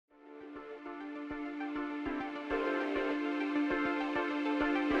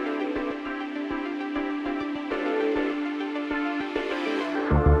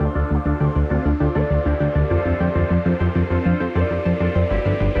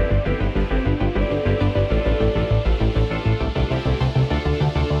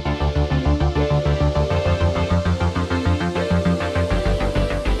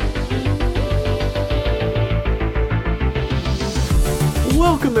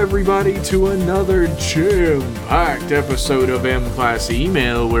everybody, to another jam-packed episode of M-Class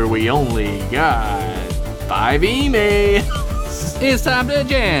Email, where we only got 5 emails. It's time to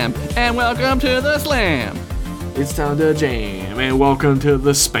jam, and welcome to the slam. It's time to jam, and welcome to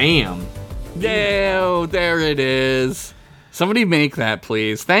the spam. Yeah, there it is. Somebody make that,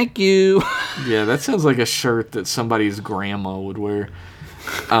 please. Thank you. Yeah, that sounds like a shirt that somebody's grandma would wear.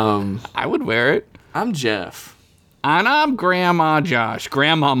 I would wear it. I'm Jeff. And I'm Grandma Josh.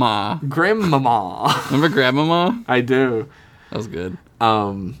 Grandmama. Grandmama. Remember Grandmama? I do. That was good.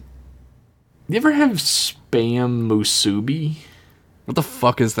 You ever have spam musubi? What the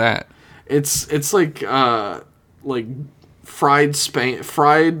fuck is that? It's like fried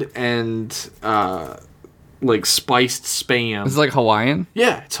and like spiced spam. It's like Hawaiian?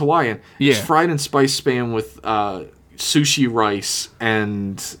 Yeah, it's Hawaiian. Yeah. It's fried and spiced spam with sushi rice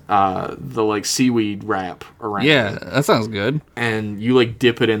and the like seaweed wrap around Yeah, it. that sounds good. And you like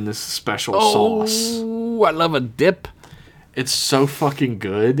dip it in this special sauce. Oh, I love a dip. It's so fucking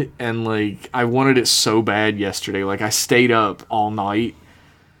good, and like I wanted it so bad yesterday. Like I stayed up all night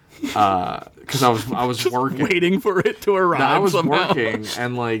because I was working, Waiting for it to arrive. No, I was somehow. working,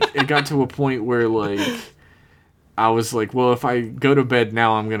 and like it got to a point where like I was like, well, if I go to bed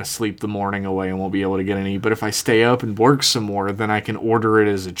now, I'm gonna sleep the morning away and won't be able to get any. But if I stay up and work some more, then I can order it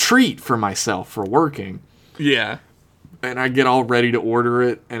as a treat for myself for working. Yeah. And I get all ready to order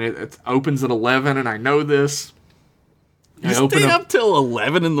it, and it opens at 11, and I know this. You stayed up till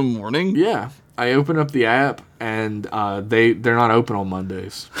 11 in the morning? Yeah, I open up the app, and they're not open on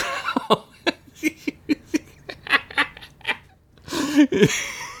Mondays.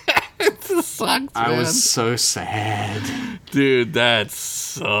 It sucks, man. I was so sad. Dude, that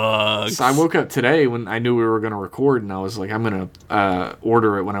sucks. So I woke up today when I knew we were going to record, and I was like, I'm going to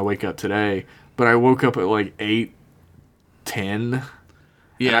order it when I wake up today. But I woke up at like 8:10.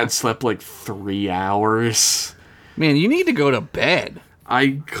 Yeah. And I'd slept like 3 hours. Man, you need to go to bed.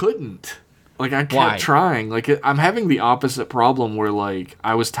 I couldn't. Like, I kept Why? trying. Like, I'm having the opposite problem where, like,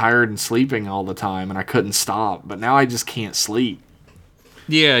 I was tired and sleeping all the time, and I couldn't stop. But now I just can't sleep.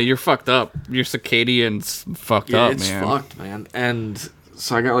 Yeah, you're fucked up. Your circadian's fucked Yeah, up, it's man. fucked, man. And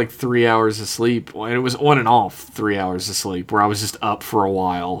so I got like 3 hours of sleep. And it was on and off 3 hours of sleep where I was just up for a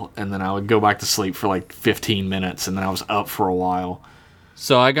while. And then I would go back to sleep for like 15 minutes. And then I was up for a while.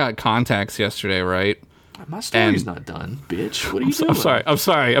 So I got contacts yesterday, right? My story's not done, bitch. What are you doing? I'm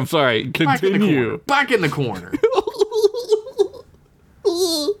sorry. Continue. Back in the corner.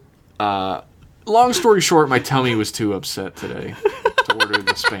 Long story short, my tummy was too upset today to order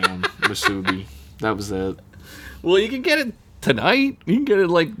the spam musubi. That was it. Well, you can get it tonight. You can get it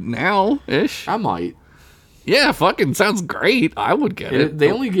like now-ish. I might. Yeah, fucking sounds great. I would get it.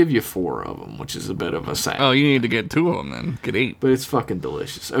 They only give you 4 of them, which is a bit of a sad. Oh, you need to get 2 of them then. Get 8. But it's fucking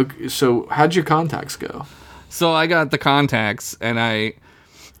delicious. Okay, so how'd your contacts go? So I got the contacts, and I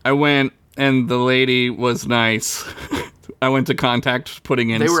went, and the lady was nice. I went to contact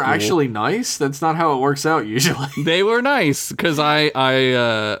putting in. They were school. actually nice? That's not how it works out usually. They were nice because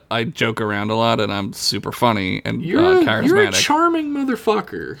I joke around a lot, and I'm super funny and charismatic. You're a charming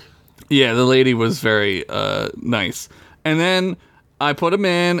motherfucker. Yeah, the lady was very nice. And then I put them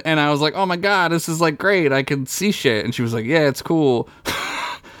in, and I was like, oh my god, this is like great. I can see shit. And she was like, yeah, it's cool.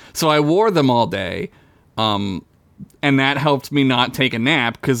 So I wore them all day. And that helped me not take a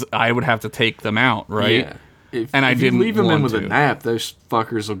nap because I would have to take them out, right? Yeah. If didn't you leave them in want with a to. nap, those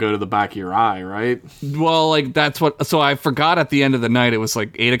fuckers will go to the back of your eye, right? Well, like that's what. So I forgot at the end of the night. It was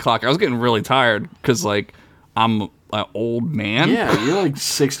like 8 o'clock. I was getting really tired because like I'm an old man. Yeah, you're like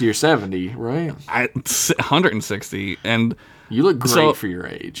 60 or 70, right? 160, and You look great So- for your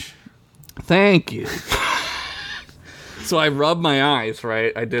age. thank you. So I rubbed my eyes,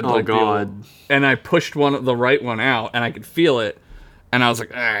 right? I did. Oh, like, God. And I pushed the right one out, and I could feel it. And I was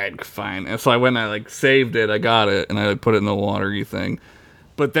like, all right, fine. And so I went and I like saved it. I got it, and I like, put it in the watery thing.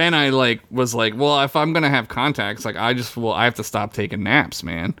 But then I like was like, well, if I'm gonna have contacts, like I have to stop taking naps,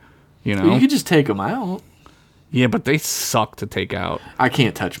 man. You know? You could just take them out. Yeah, but they suck to take out. I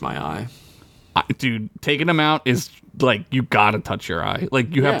can't touch my eye. Dude, taking them out is like you gotta touch your eye.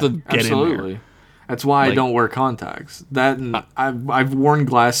 Like you have to get in there. That's why I Like- don't wear contacts. That and I've worn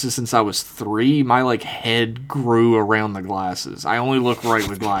glasses since I was 3. My like head grew around the glasses. I only look right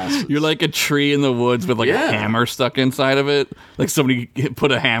with glasses. You're like a tree in the woods with like Yeah. a hammer stuck inside of it. Like somebody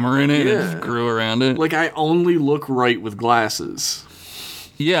put a hammer in it and it Yeah. just grew around it. Like I only look right with glasses.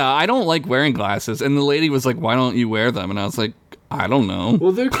 Yeah, I don't like wearing glasses. And the lady was like, why don't you wear them? And I was like, I don't know.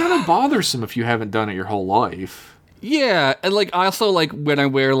 Well, they're kind of bothersome if you haven't done it your whole life. Yeah, and like I also like when I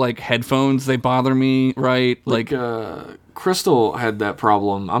wear like headphones, they bother me, right? Like Crystal had that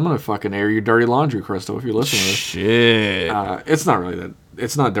problem. I'm gonna fucking air your dirty laundry, Crystal, if you're listening to this. Shit. It's not really that.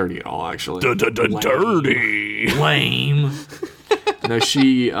 It's not dirty at all, actually. Dirty. Lame. No,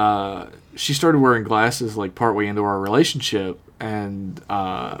 she started wearing glasses like partway into our relationship, and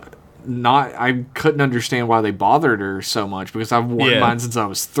I couldn't understand why they bothered her so much because I've worn mine since I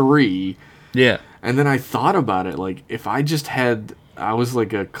was 3. Yeah. And then I thought about it, like if I just had, I was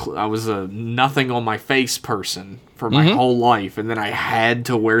a nothing on my face person for my whole life, and then I had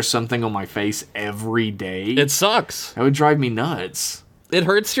to wear something on my face every day. It sucks. That would drive me nuts. It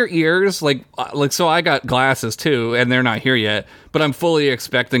hurts your ears, like so I got glasses too, and they're not here yet, but I'm fully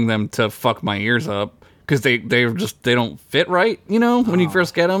expecting them to fuck my ears up because they don't fit right, when you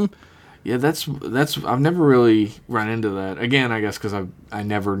first get them. Yeah, that's I've never really run into that. Again, I guess because I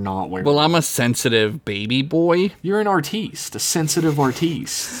never not wear. Well, I'm a sensitive baby boy. You're an artiste, a sensitive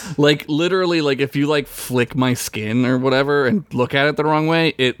artiste. Like literally, like if you like flick my skin or whatever and look at it the wrong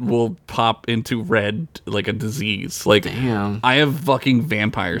way, it will pop into red like a disease. Like, damn, I have fucking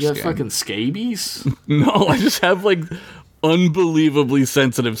vampire you skin. have fucking scabies? No, I just have like unbelievably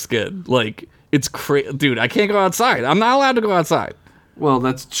sensitive skin. Like it's crazy, dude. I can't go outside. I'm not allowed to go outside. Well,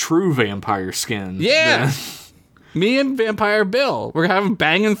 that's true vampire skin. Yeah. Me and Vampire Bill. We're having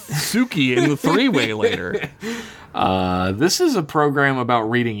banging Suki in the 3-way later. This is a program about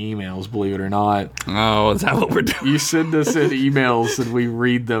reading emails, believe it or not. Oh, is that what we're doing? You send us in emails and we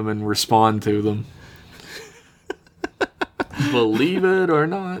read them and respond to them. Believe it or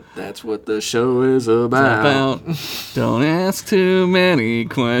not, that's what the show is about. Don't ask too many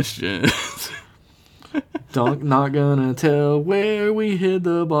questions. Not gonna tell where we hid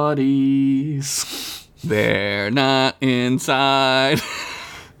the bodies. They're not inside.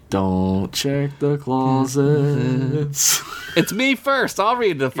 Don't check the closets. It's me first. I'll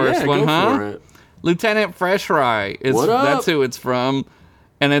read the first one, go for it. Lieutenant Fresh Fry. What up? That's who it's from.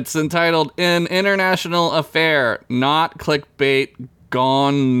 And it's entitled An International Affair, Not Clickbait,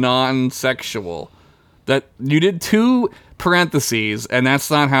 Gone Non-Sexual. That you did 2 parentheses, and that's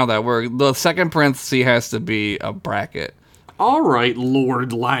not how that works. The second parenthesis has to be a bracket. All right,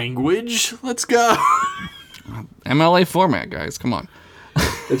 Lord Language. Let's go. MLA format, guys. Come on.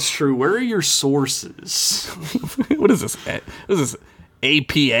 It's true. Where are your sources? What is this? What is this?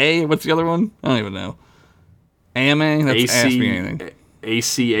 APA? What's the other one? I don't even know. AMA? That's Ask Me Anything.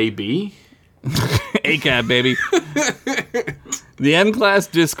 ACAB? ACAB, baby. The M-Class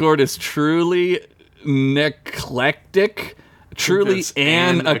Discord is truly neclectic. Truly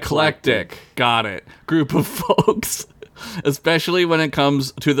an eclectic. Got it. Group of folks. Especially when it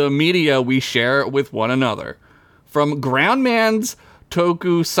comes to the media we share with one another. From Groundman's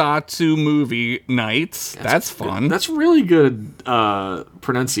Tokusatsu movie nights. That's fun. That's really good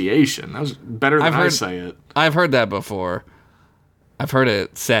pronunciation. That was better than I say it. I've heard that before. I've heard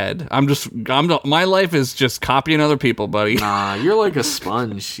it said. My life is just copying other people, buddy. Nah, you're like a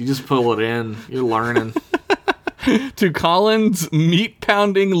sponge. You just pull it in. You're learning. To Colin's Meat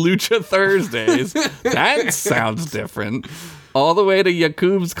Pounding Lucha Thursdays. That sounds different. All the way to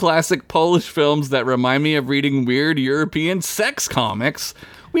Jakub's classic Polish films that remind me of reading weird European sex comics.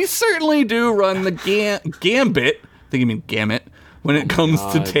 We certainly do run the gambit. I think you mean gamut. When it comes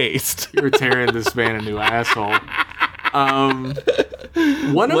to taste. You're tearing this man a new asshole.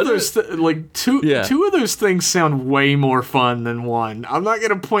 One of those, two of those things sound way more fun than one. I'm not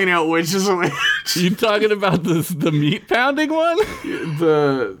gonna point out which is which. You talking about the meat pounding one?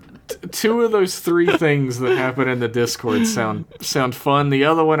 The two of those 3 things that happen in the Discord sound fun. The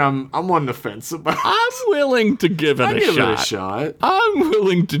other one, I'm on the fence about. I'm willing to give it a shot. I'm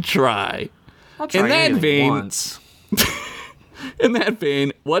willing to try. I'll try anything once. In that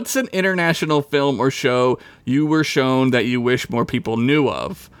vein, what's an international film or show you were shown that you wish more people knew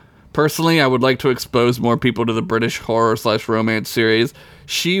of? Personally, I would like to expose more people to the British horror/romance series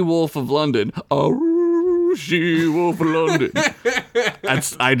She-Wolf of London. Oh, She-Wolf of London.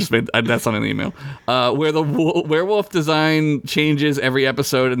 That's on an email. Where the werewolf design changes every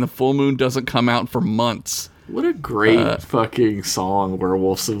episode and the full moon doesn't come out for months. What a great fucking song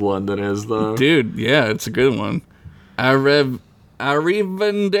Werewolves of London is, though. Dude, yeah, it's a good one.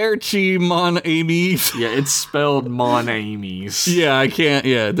 Arrivederci, mon amis. Yeah, it's spelled mon amis. Yeah, I can't.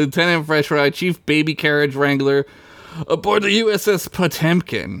 Yeah, Lieutenant Fresh Fry, Chief Baby Carriage Wrangler, aboard the USS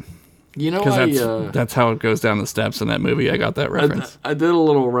Potemkin. You know, that's how it goes down the steps in that movie. I got that reference. I did a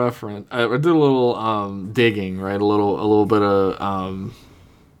little reference. I did a little digging, right? A little bit of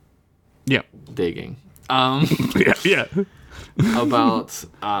digging. Yeah. About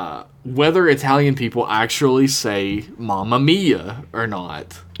whether Italian people actually say "Mamma Mia" or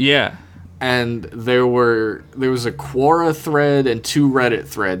not. Yeah. and there was a Quora thread and 2 Reddit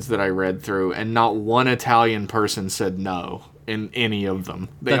threads that I read through, and not one Italian person said no in any of them.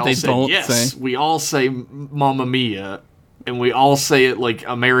 They all said yes. We all say Mamma Mia, and we all say it like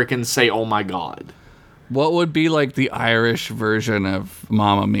Americans say "Oh my God." What would be like the Irish version of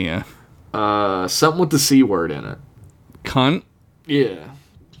Mamma Mia? Something with the C word in it. Cunt? Yeah.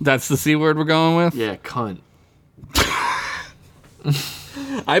 That's the C word we're going with? Yeah, cunt.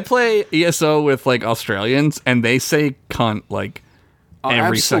 I play ESO with like Australians, and they say cunt like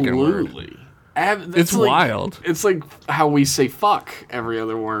every second word. It's like, wild. It's like how we say fuck every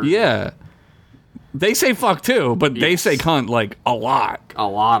other word. Yeah. They say fuck too, but they say cunt like a lot. A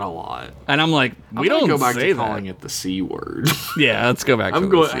lot. And I'm like, we don't go back say to that. calling it the C word. Yeah, let's go back to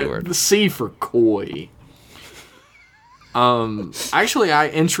the C word. The C for coy. Actually, I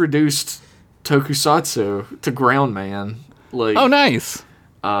introduced Tokusatsu to Ground Man. Like, oh, nice.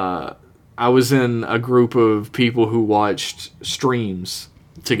 I was in a group of people who watched streams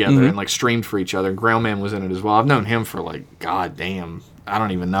together and like streamed for each other. And Ground Man was in it as well. I've known him for like, goddamn, I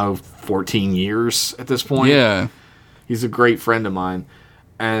don't even know, 14 years at this point. Yeah. He's a great friend of mine.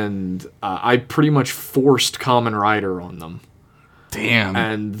 And I pretty much forced Kamen Rider on them. Damn.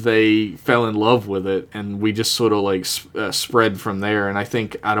 And they fell in love with it, and we just sort of like spread from there. And I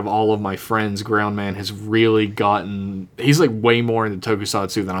think out of all of my friends, Ground Man has really gotten... He's like way more into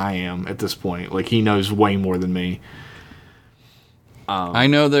Tokusatsu than I am at this point. Like, he knows way more than me. I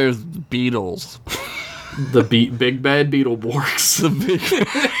know there's Beatles. The Big Bad Beetleborgs. The Big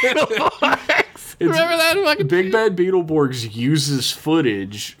Beetleborgs. Remember that fucking Big Bad Beetleborgs uses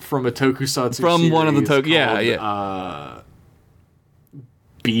footage from a Tokusatsu from series one of the called,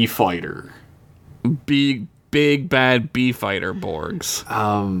 B Fighter. Big Bad B Fighter Borgs.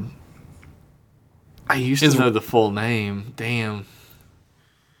 I used to know the full name. Damn,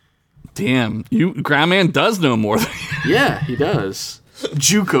 Ground Man does know more than you. Yeah, he does.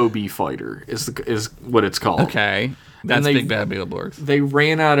 Juco B Fighter is what it's called. Okay. That's Big Bad Beetleborgs. They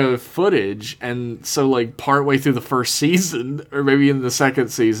ran out of footage, and so like partway through the first season, or maybe in the second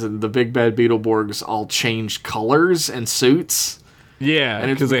season, the Big Bad Beetleborgs all changed colors and suits. Yeah, and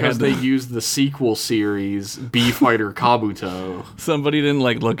it's because they used the sequel series, B Fighter Kabuto. Somebody didn't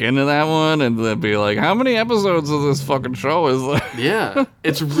like look into that one, and they'd be like, "How many episodes of this fucking show is there?" Yeah,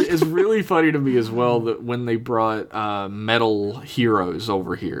 it's really funny to me as well that when they brought metal heroes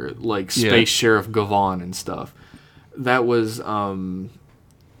over here, like Space Sheriff Gavon and stuff, that was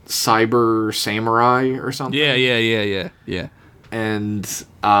Cyber Samurai or something. Yeah. And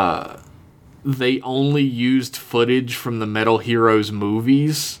they only used footage from the Metal Heroes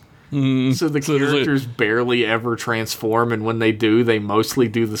movies. So the characters barely ever transform, and when they do, they mostly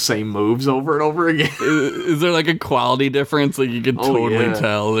do the same moves over and over again. Is there like a quality difference? Like you can totally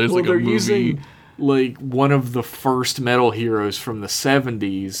tell. There's like a movie. Using like one of the first Metal Heroes from the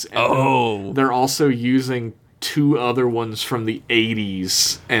 70s. And they're also using 2 other ones from the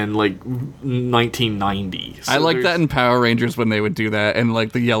 80s and like 1990s. I like that in Power Rangers when they would do that, and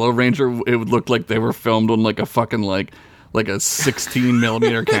like the Yellow Ranger, it would look like they were filmed on like a fucking like a 16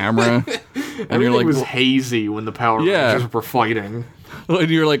 millimeter camera. And everything like, was hazy when the Power Rangers were fighting. And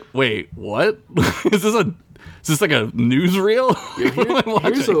you're like, wait, what? Is this like a newsreel?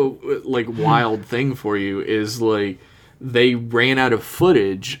 Here's a like wild thing for you is like they ran out of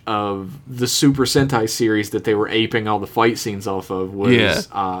footage of the Super Sentai series that they were aping all the fight scenes off of was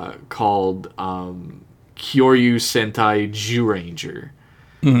called Kyoryu Sentai Zyuranger.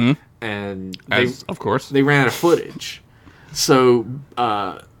 Mm-hmm. And of course they ran out of footage. So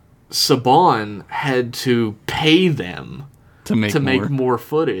Saban had to pay them to make more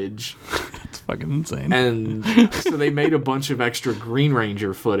footage. It's fucking insane. And so they made a bunch of extra Green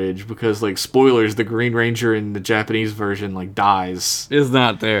Ranger footage because, like, spoilers, the Green Ranger in the Japanese version, like, dies. Is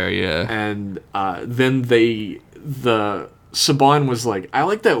not there, yeah. And then the Saban was like, I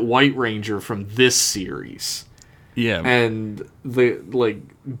like that White Ranger from this series. Yeah. And the, like,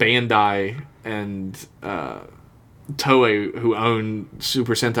 Bandai and Toei, who own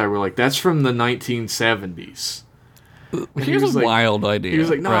Super Sentai, were like, that's from the 1970s. Here's a wild idea. He was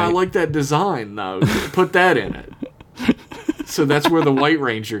like, no, I like that design, though. Put that in it. So that's where the White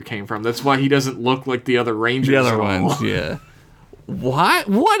Ranger came from. That's why he doesn't look like the other Rangers. The other ones, yeah.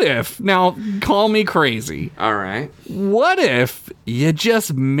 What if, now, call me crazy. All right. What if you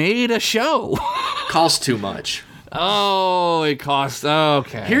just made a show? Costs too much. Oh, it costs,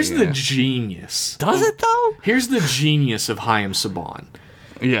 okay. Here's the genius. Does it, though? Here's the genius of Hayao Saban.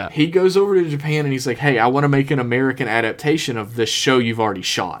 Yeah. He goes over to Japan and he's like, hey, I want to make an American adaptation of this show you've already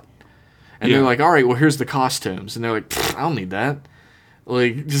shot. And they're like, all right, well, here's the costumes. And they're like, I don't need that.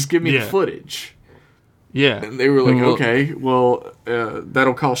 Like, just give me the Yeah. footage. Yeah. And they were like, Well- okay, well,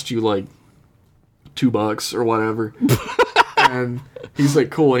 that'll cost you like $2 or whatever. And he's like,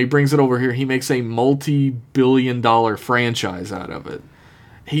 cool. And he brings it over here. He makes a multi-billion-dollar franchise out of it.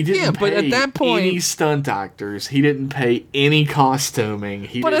 He didn't Yeah, but pay at that point- any stunt actors. He didn't pay any costuming.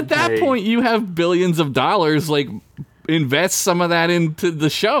 But at that point, you have billions of dollars. Like, invest some of that into the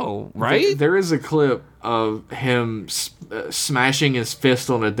show, right? There is a clip of him smashing his fist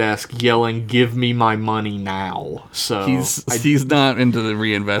on a desk, yelling, "Give me my money now!" So He's not into the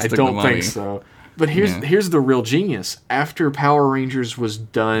reinvesting I the don't money. think so. But here's the real genius. After Power Rangers was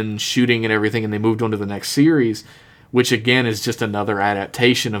done shooting and everything, and they moved on to the next series, which again is just another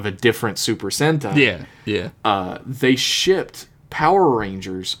adaptation of a different Super Sentai. Yeah. They shipped Power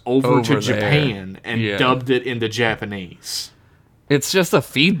Rangers over to Over there. Japan and Yeah. dubbed it into Japanese. It's just a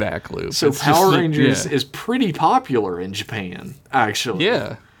feedback loop. So It's Power just Rangers yeah. is pretty popular in Japan, actually.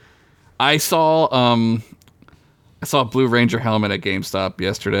 Yeah. I saw a Blue Ranger helmet at GameStop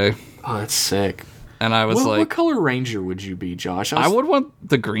yesterday, Oh, that's sick. and I was What like, color Ranger would you be, Josh? I would want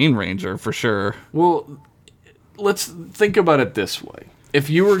the Green Ranger for sure. Well, let's think about it this way. If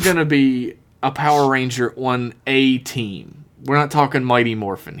you were going to be a Power Ranger on a team, we're not talking Mighty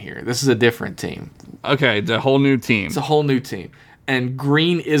Morphin here. This is a different team. Okay, the whole new team. It's a whole new team. And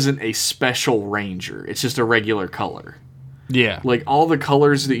green isn't a special ranger. It's just a regular color. Yeah. Like, all the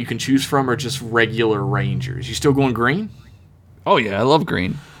colors that you can choose from are just regular rangers. You still going green? Oh yeah, I love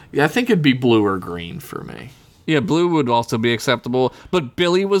green. Yeah, I think it'd be blue or green for me. Yeah, blue would also be acceptable. But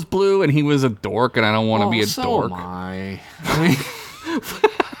Billy was blue, and he was a dork, and I don't want to be a so dork. am I.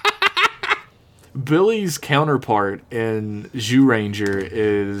 Billy's counterpart in Zhu Ranger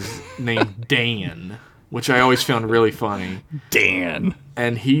is named Dan, which I always found really funny. Dan.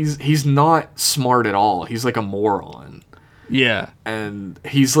 And he's not smart at all. He's like a moron. Yeah. And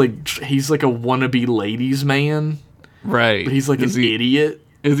he's like a wannabe ladies man, Right. but he's like is an he, idiot.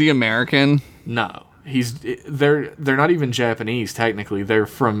 Is he American? No. They're not even Japanese technically. They're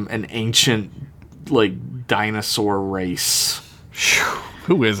from an ancient like dinosaur race.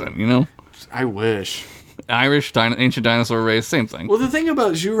 Who isn't? You know, I wish. Irish ancient dinosaur race, same thing. Well, the thing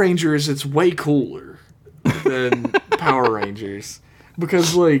about Zhu Ranger is it's way cooler than Power Rangers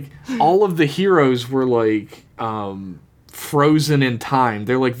because like all of the heroes were like frozen in time.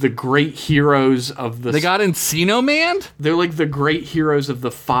 They're like the great heroes of the. They got Encino Man? They're like the great heroes of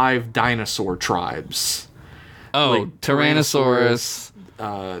the 5 dinosaur tribes. Oh, Like Tyrannosaurus.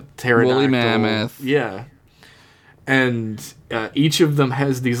 Pterodactyl. Woolly mammoth. Yeah. And each of them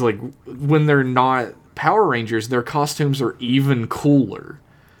has these like when they're not Power Rangers, their costumes are even cooler.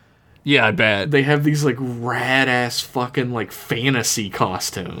 Yeah, I bet. They have these like rad ass fucking like fantasy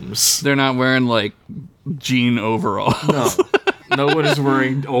costumes. They're not wearing like jean overalls. No. No one is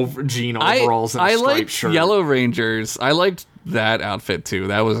wearing jean overalls and a I striped liked shirt. Yellow Rangers. I liked that outfit too.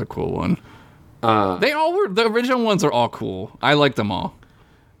 That was a cool one. They all were. The original ones are all cool. I like them all.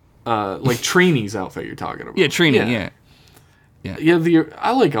 Like Trini's outfit you're talking about. Yeah, Trini. Yeah. Yeah,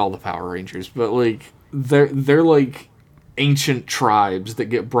 I like all the Power Rangers, but like they're like ancient tribes that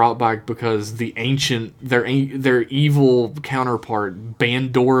get brought back because their evil counterpart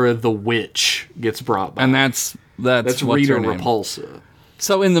Bandora the Witch gets brought back. And that's what's Rita her name? Repulsa.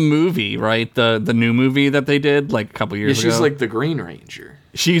 So in the movie, right, the new movie that they did like a couple Yeah, years ago, she's like the Green Ranger.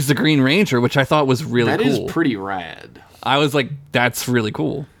 she's the Green Ranger, which I thought was really That cool. is pretty rad. I was like, that's really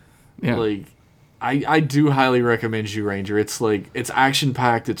cool. Yeah. Like, I do highly recommend Zhu Ranger. It's like it's action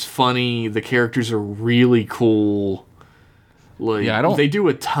packed. It's funny. The characters are really cool. Like, Yeah, they do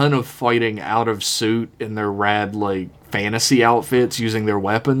a ton of fighting out of suit in their rad like fantasy outfits using their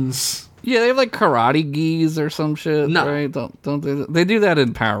weapons. Yeah, they have like karate gis or some shit. No. Right? Don't they? They do that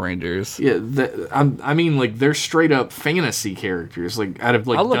in Power Rangers. Yeah, I mean like they're straight up fantasy characters, like out of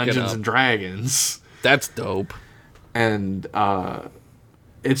like I'll look it Dungeons up. and Dragons. That's dope. And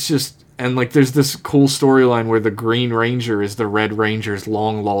it's just and like there's this cool storyline where the Green Ranger is the Red Ranger's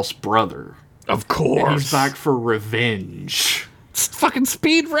long lost brother. Of And course. he's back for revenge. It's fucking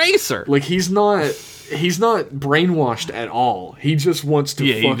Speed Racer. Like he's not brainwashed at all. He just wants to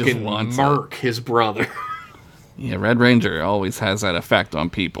Yeah, he just fucking wants murk his brother. Yeah, Red Ranger always has that effect on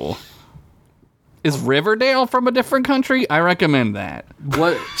people. Is Riverdale from a different country? I recommend that.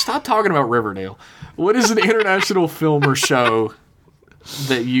 What? Stop talking about Riverdale. What is an international film or show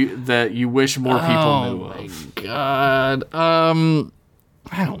that you wish more people knew of? God. I don't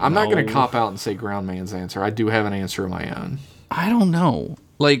know. I'm not going to cop out and say Ground Man's answer. I do have an answer of my own. I don't know.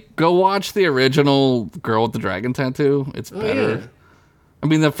 Like, go watch the original Girl with the Dragon Tattoo. It's better. Yeah. I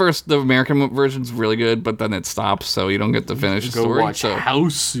mean, the American version's really good, but then it stops, so you don't get to finish the Go story. watch So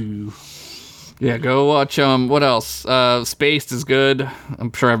Houseu. yeah, go watch. What else? Spaced is good.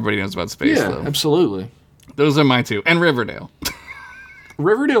 I'm sure everybody knows about Spaced, Yeah, though. absolutely. Those are my two, and Riverdale.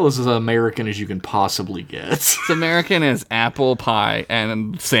 Riverdale is as American as you can possibly get. It's American as apple pie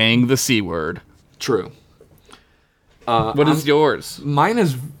and saying the C word. True. What is yours? Mine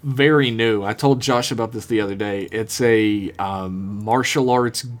is very new. I told Josh about this the other day. It's a martial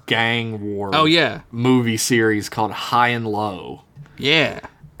arts gang war Oh yeah, movie series called High and Low. yeah.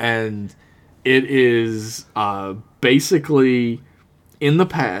 And it is basically, in the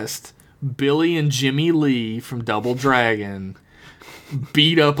past, Billy and Jimmy Lee from Double Dragon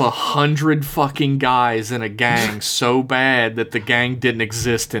beat up 100 fucking guys in a gang so bad that the gang didn't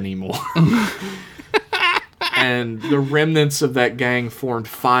exist anymore. And the remnants of that gang formed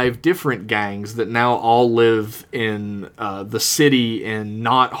 5 different gangs that now all live in the city in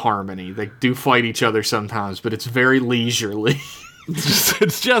not harmony. They do fight each other sometimes, but it's very leisurely.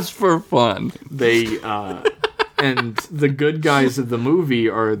 It's just for fun. They and the good guys of the movie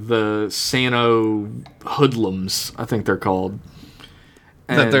are the Sano Hoodlums, I think they're called.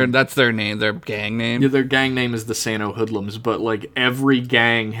 That's their name, their gang name. Yeah, their gang name is the Sano Hoodlums, but like every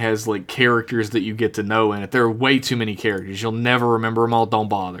gang has like characters that you get to know in it. There are way too many characters. You'll never remember them all. Don't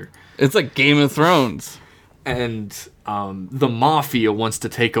bother. It's like Game of Thrones. And the mafia wants to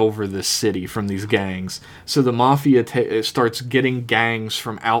take over this city from these gangs. So the mafia starts getting gangs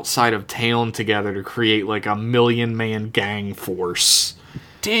from outside of town together to create like a 1,000,000-man gang force.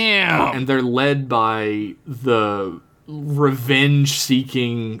 Damn. And they're led by the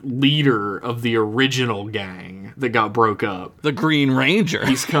revenge-seeking leader of the original gang that got broke up. The Green Ranger.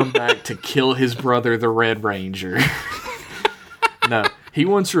 He's come back to kill his brother, the Red Ranger. No, he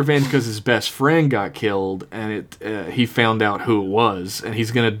wants revenge because his best friend got killed, and he found out who it was, and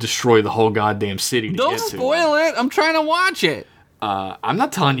he's gonna destroy the whole goddamn city to Don't get to spoil it. I'm trying to watch it. I'm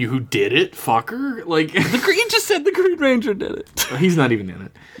not telling you who did it, fucker. Like, You just said the Green Ranger did it. he's not even in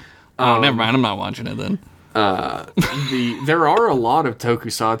it. Oh, never mind. I'm not watching it then. There are a lot of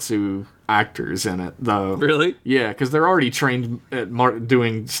tokusatsu actors in it, though. Really? Yeah, because they're already trained at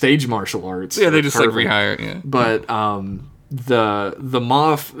doing stage martial arts. Yeah, they just Perfect. like rehire. Yeah. But the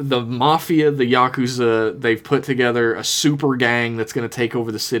mafia, the yakuza, they've put together a super gang that's going to take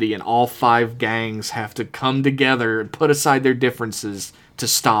over the city, and all 5 gangs have to come together and put aside their differences to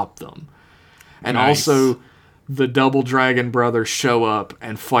stop them. And Nice. also, the Double Dragon brothers show up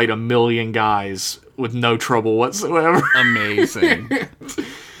and fight 1,000,000 guys with no trouble whatsoever. Amazing.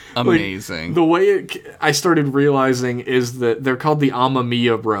 Amazing. The way I started realizing is that they're called the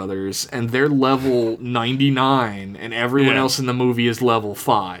Amamiya brothers, and they're level 99, and everyone Yeah. else in the movie is level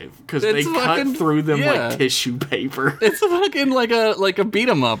 5 because they It's fucking- cut through them yeah. like tissue paper. It's fucking like a beat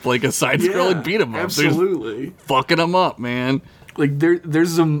 'em up, like a side-scrolling beat 'em up. Absolutely. They're fucking them up, man. Like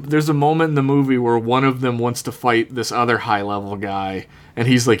there's a moment in the movie where one of them wants to fight this other high level guy, and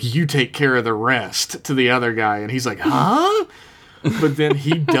he's like, "You take care of the rest," to the other guy, and he's like, "Huh?" But then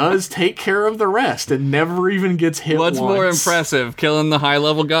he does take care of the rest and never even gets hit. What's more once. impressive, killing the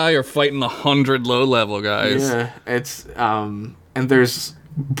high-level guy or fighting the 100 low-level guys? Yeah, it's and there's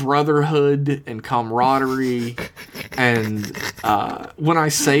brotherhood and camaraderie, and when I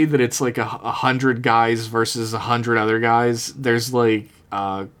say that it's like 100 guys versus 100 other guys, there's like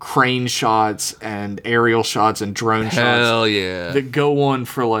crane shots and aerial shots and drone shots Hell yeah. that go on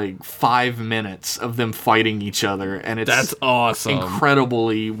for like 5 minutes of them fighting each other, and it's That's awesome.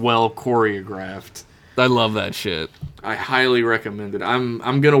 incredibly well choreographed. I love that shit. I highly recommend it. I'm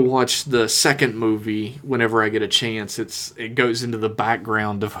gonna watch the second movie whenever I get a chance. It goes into the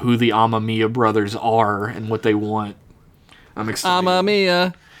background of who the Amamiya brothers are and what they want. I'm excited. Mamma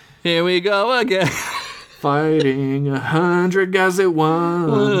mia, here we go again. Fighting 100 guys at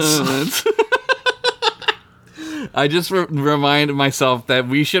once. I just reminded myself that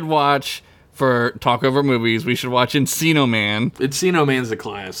we should watch, for Talk Over Movies, we should watch Encino Man, Encino Man's a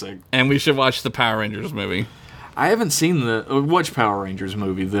classic. and we should watch the Power Rangers movie. I haven't seen which Power Rangers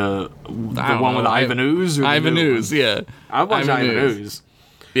movie, the one know. with Ivan Ooze or the Ivan new Ooze, one? yeah. I watched Ivan Ooze. Ooze.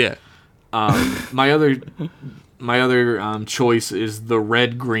 Yeah. My other choice is the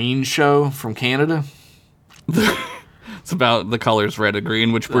Red Green Show from Canada. It's about the colors red and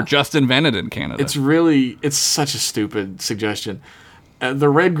green, which were just invented in Canada. It's such a stupid suggestion. The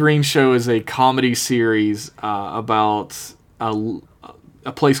Red Green Show is a comedy series about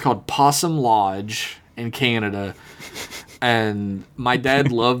a place called Possum Lodge in Canada. And my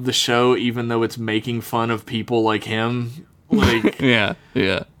dad loved the show, even though it's making fun of people like him. Like yeah.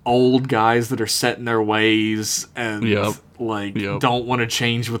 old guys that are set in their ways and Yep. like Yep. don't want to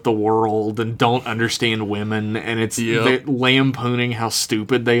change with the world and don't understand women, and it's Yep. lampooning how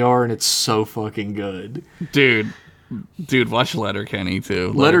stupid they are, and it's so fucking good. Dude, watch Letterkenny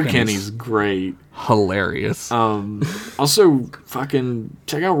too. Letterkenny's great. hilarious. Also, fucking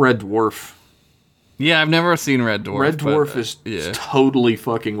check out Red Dwarf. Yeah, I've never seen Red Dwarf. Red Dwarf but, is yeah. totally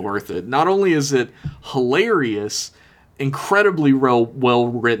fucking worth it. Not only is it hilarious, incredibly well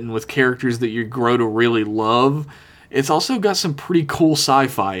written with characters that you grow to really love, it's also got some pretty cool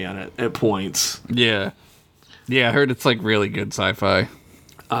sci-fi in it at points. Yeah. Yeah, I heard it's like really good sci-fi.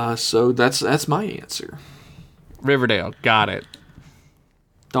 So that's my answer. Riverdale, got it.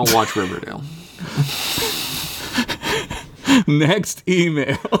 Don't watch Riverdale. Next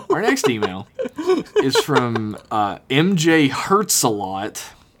email. Our next email is from MJ Hurts a Lot,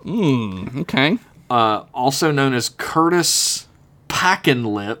 Okay. also known as Curtis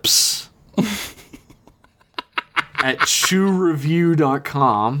Packenlips at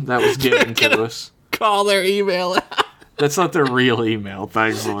chewreview.com. That was given to us. Call their email. That's not their real email,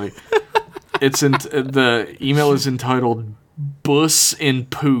 thankfully. The email is entitled Bus in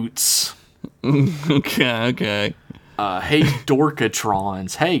Poots. Okay. Hey,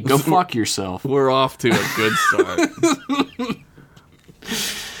 Dorkatrons. Hey, go fuck yourself. We're off to a good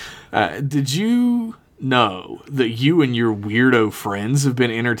start. Did you know that you and your weirdo friends have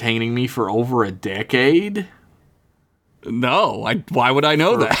been entertaining me for over a decade? No, why would I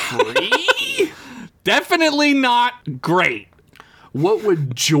know that? Free? Definitely not great. What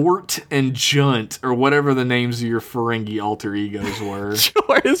would Jort and Junt, or whatever the names of your Ferengi alter egos were?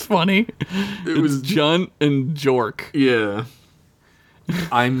 Sure is funny. It was Junt and Jork. Yeah.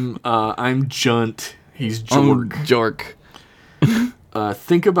 I'm Junt. He's Jork. Jork.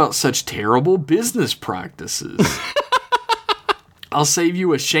 Think about such terrible business practices. I'll save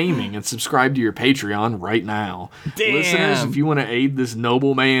you a shaming and subscribe to your Patreon right now. Damn. Listeners, if you want to aid this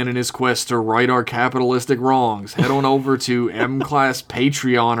noble man in his quest to right our capitalistic wrongs, head on over to M-Class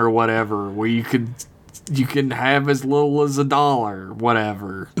Patreon or whatever, where you can have as little as $1,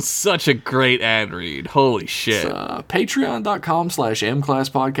 whatever. Such a great ad read. Holy shit.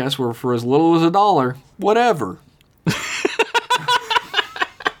 Patreon.com/MClassPodcast, where for as little as $1, whatever.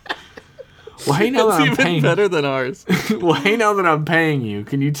 Well, hey, now that That's I'm even paying, better than ours. well, hey, now that I'm paying you,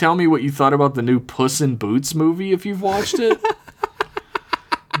 can you tell me what you thought about the new Puss in Boots movie if you've watched it?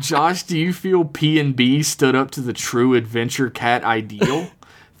 Josh, do you feel P&B stood up to the true adventure cat ideal?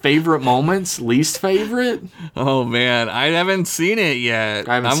 Favorite moments? Least favorite? Oh man, I haven't seen it yet.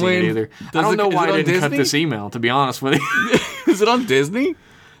 I haven't seen it either. I don't know why I didn't cut Disney? this email, to be honest with you. Is it on Disney?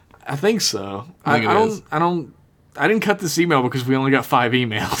 I think so. I think it is. I didn't cut this email because we only got 5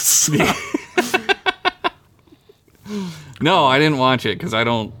 emails. No, I didn't watch it because I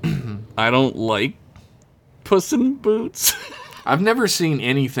don't like Puss in Boots. I've never seen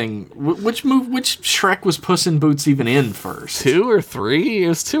anything. Which Shrek was Puss in Boots even in first? 2 or 3? It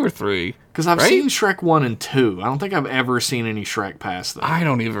was 2 or 3. Because I've right? seen Shrek 1 and 2. I don't think I've ever seen any Shrek past that. I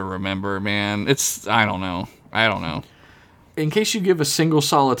don't even remember, man. I don't know. In case you give a single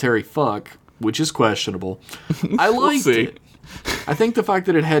solitary fuck, which is questionable, I liked see. it. I think the fact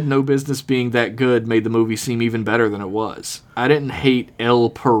that it had no business being that good made the movie seem even better than it was. I didn't hate El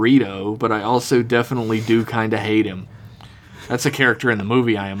Perrito, but I also definitely do kind of hate him. That's a character in the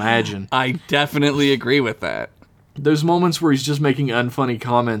movie, I imagine. I definitely agree with that. Those moments where he's just making unfunny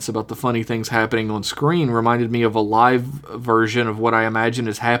comments about the funny things happening on screen reminded me of a live version of what I imagine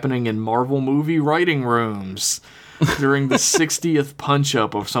is happening in Marvel movie writing rooms during the 60th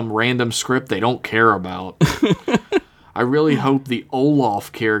punch-up of some random script they don't care about. I really hope the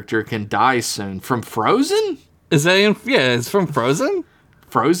Olaf character can die soon. From Frozen? Is that yeah, it's from Frozen?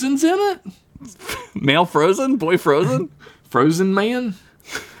 Frozen's in it? Male Frozen? Boy Frozen? Frozen Man?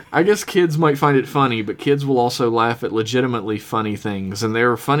 I guess kids might find it funny, but kids will also laugh at legitimately funny things, and there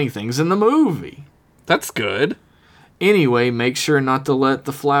are funny things in the movie. That's good. Anyway, make sure not to let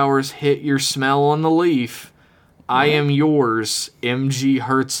the flowers hit your smell on the leaf. I am yours, MG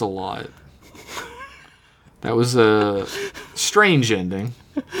Hurts a Lot. That was a strange ending.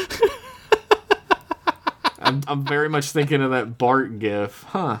 I'm very much thinking of that Bart gif.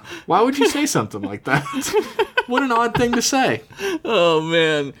 Huh. Why would you say something like that? What an odd thing to say. Oh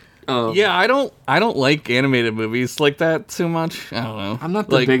man. Yeah, I don't like animated movies like that too much. I don't know. I'm not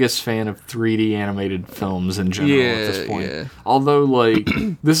the biggest fan of 3D animated films in general at this point. Yeah. Although, like,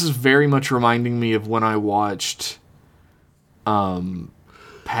 this is very much reminding me of when I watched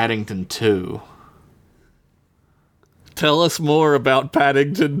Paddington 2. Tell us more about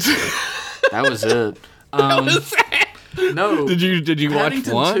Paddington. That was it. No. Did you watch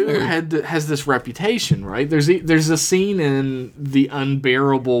Paddington one? 2 or- has this reputation, right? There's a scene in The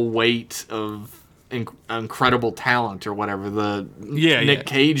Unbearable Weight of Incredible Talent or whatever, the Nick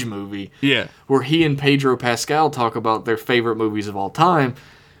Cage movie, Yeah. where he and Pedro Pascal talk about their favorite movies of all time.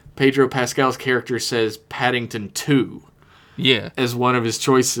 Pedro Pascal's character says Paddington 2 Yeah. as one of his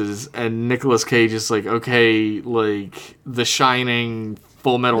choices, and Nicolas Cage is like, okay, like The Shining,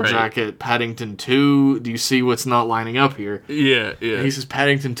 Full Metal Jacket, Paddington 2, do you see what's not lining up here? Yeah. Yeah. And he says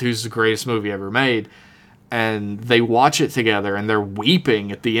Paddington 2 is the greatest movie ever made. And they watch it together, and they're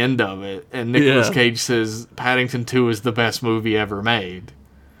weeping at the end of it. And Nicolas Cage says Paddington 2 is the best movie ever made.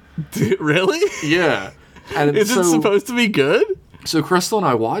 Dude, really? Yeah. And Is it supposed to be good? So Crystal and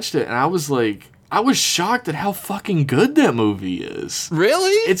I watched it, and I was like, I was shocked at how fucking good that movie is.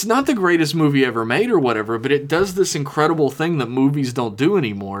 Really? It's not the greatest movie ever made or whatever, but it does this incredible thing that movies don't do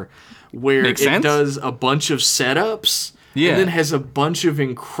anymore, where Makes it sense. does a bunch of setups, Yeah. and then has a bunch of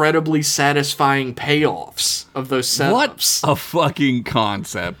incredibly satisfying payoffs of those setups. What a fucking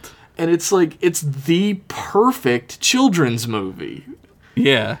concept. And it's like, it's the perfect children's movie.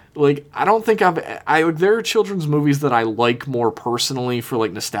 Yeah. Like, I don't think there are children's movies that I like more personally for,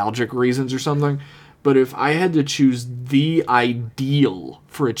 like, nostalgic reasons or something, but if I had to choose the ideal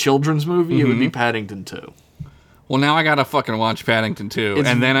for a children's movie, it would be Paddington 2. Well, now I gotta fucking watch Paddington 2,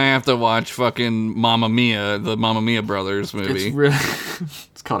 and then I have to watch fucking Mamma Mia, the Mamma Mia Brothers movie. It's really,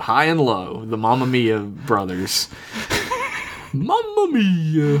 it's called High and Low, the Mamma Mia brothers. Mamma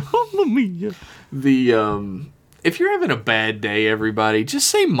Mia. Mamma Mia. The, if you're having a bad day, everybody, just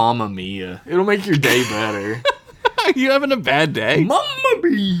say Mamma Mia. It'll make your day better. Are you having a bad day? Mamma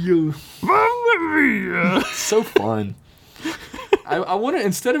Mia. Mamma Mia. It's so fun. I want to,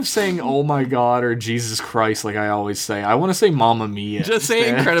 instead of saying "Oh my God" or "Jesus Christ" like I always say, I want to say "Mamma Mia." Just say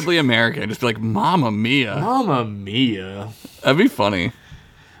instead. incredibly American. Just be like, Mamma Mia. Mamma Mia. That'd be funny.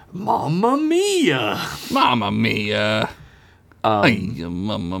 Mamma Mia. Mamma Mia.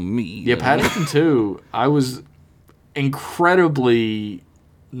 Mamma Mia. Yeah, Paddington 2, I was incredibly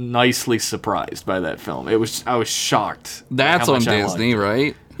nicely surprised by that film. I was shocked. by That's how on much I liked Disney, it.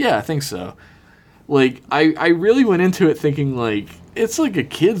 right? Yeah, I think so. Like, I really went into it thinking, like, it's like a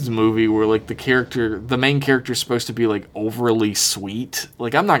kid's movie where, like, the main character is supposed to be, like, overly sweet.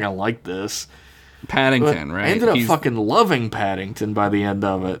 Like, I'm not gonna like this. But Paddington, right? I ended up He's- fucking loving Paddington by the end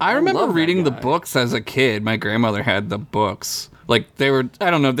of it. I remember love that reading the guy. books as a kid. My grandmother had the books. Like, they were,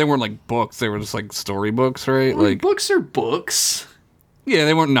 I don't know, they weren't like books. They were just like storybooks, right? Like, Books are books. yeah,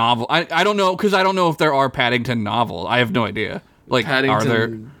 they weren't novel. I don't know, because I don't know if there are Paddington novels. I have no idea. Like, Paddington are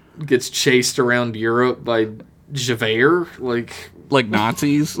there, gets chased around Europe by Javert. like,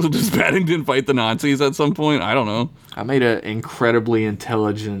 Nazis? Does Paddington fight the Nazis at some point? I don't know. I made an incredibly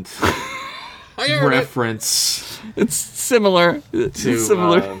intelligent reference It's similar. It's to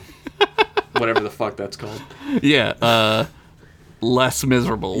similar. whatever the fuck that's called. Yeah, Les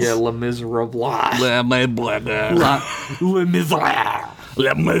Miserables. Yeah, Les Miserables. Les Miserables. Les Miserables.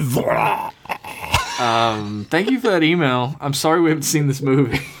 Les Miserables. Thank you for that email. I'm sorry we haven't seen this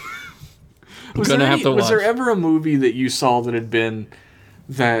movie. Was there ever a movie that you saw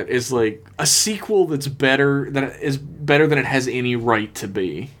that is like a sequel that is better than it has any right to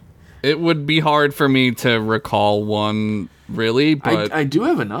be? It would be hard for me to recall one, really, but I do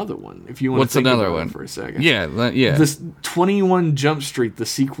have another one. If you want what's to think another about one it for a second. yeah. This 21 Jump Street, the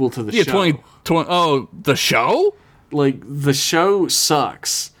sequel to the Yeah, show. 20. Oh, the show? Like, the show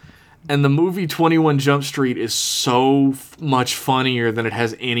sucks. And the movie 21 Jump Street is so much funnier than it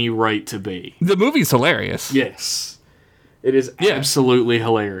has any right to be. The movie's hilarious. Yes. It is Yeah. absolutely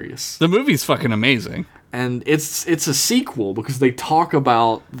hilarious. The movie's fucking amazing. And it's a sequel because they talk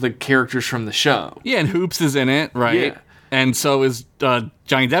about the characters from the show. Yeah, and Hoops is in it, right? Yeah. And so is Johnny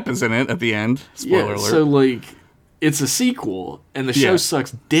Depp is in it at the end. Spoiler alert. So, like, it's a sequel, and the show Yeah.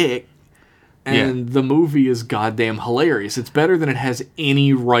 sucks dick, and the movie is goddamn hilarious. It's better than it has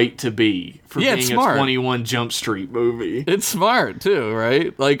any right to be for Yeah, being it's a smart. 21 Jump Street movie. It's smart, too,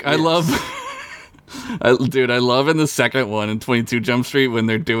 right? Like, I love... I love in the second one in 22 Jump Street when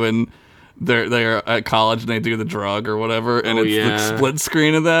they're doing... They're at college and they do the drug or whatever, and Oh, it's yeah. the split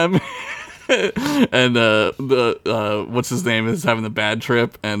screen of them. And the what's his name is having the bad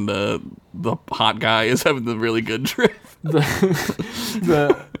trip, and the hot guy is having the really good trip.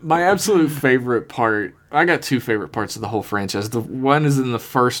 My absolute favorite part, I got two favorite parts of the whole franchise. The one is in the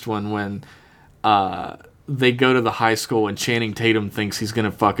first one when they go to the high school and Channing Tatum thinks he's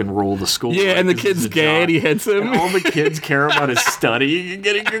gonna fucking rule the school. Yeah, right? and the This is kid's a gay job. and he hits him. And all the kids care about is studying and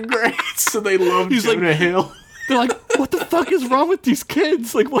getting good grades, so they love He's like- Jonah Hill. They're like, what the fuck is wrong with these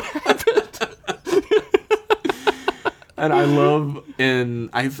kids? Like, what happened? And I love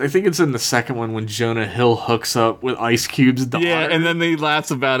I think it's in the second one when Jonah Hill hooks up with Ice Cube's daughter. Yeah, and then they laughs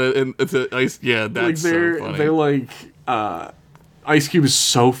about it, and it's that's so funny. They're like, Ice Cube is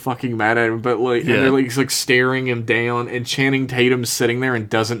so fucking mad at him, but like, and they're like, he's like staring him down, and Channing Tatum's sitting there and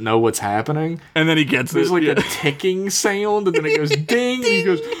doesn't know what's happening. And then he gets There's like a ticking sound, and then it goes ding, and he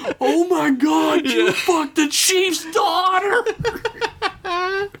goes, "Oh my god, you fucked the chief's daughter!"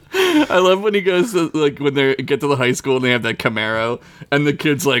 I love when he goes to, like, when they get to the high school and they have that Camaro, and the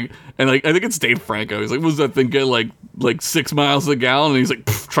kid's like, and like, I think it's Dave Franco. He's like, "What's that thing get like 6 miles a gallon?" And he's like,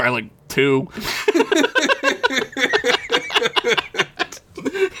 "Try like 2."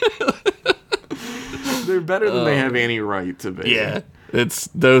 They're better than they have any right to be. Yeah,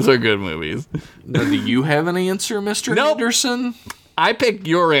 those are good movies. Now, do you have an answer, Mr. Nope. Henderson? I picked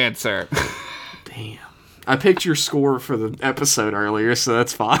your answer. Damn. I picked your score for the episode earlier, so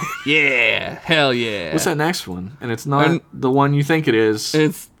that's fine. Yeah, hell yeah. What's that next one? And it's not the one you think it is.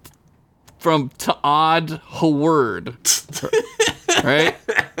 It's from Todd Howard. Right?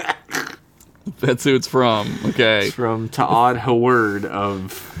 That's who it's from. Okay. It's from Todd Howard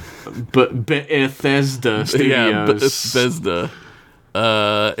of Bethesda Studios. Yeah, Bethesda.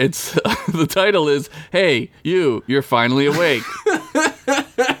 It's the title is "Hey, you're finally awake."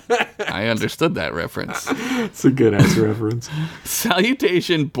 I understood that reference. It's a good ass reference.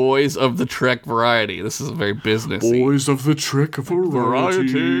 Salutation, boys of the Trek variety. This is a very businessy. Boys of the Trek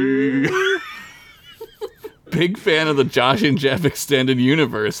variety. Big fan of the Josh and Jeff extended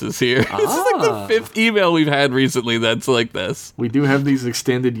universe is here. This is like the 5th email we've had recently that's like this. We do have these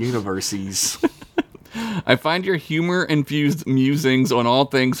extended universes. I find your humor-infused musings on all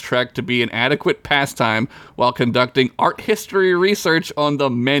things Trek to be an adequate pastime while conducting art history research on the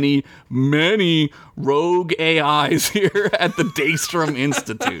many, many rogue AIs here at the Daystrom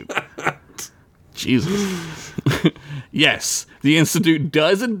Institute. Jesus. Yes, the Institute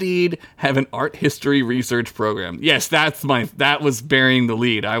does indeed have an art history research program. Yes, that was bearing the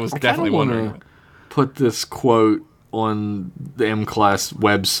lead. I was definitely wondering. Put this quote on the M-Class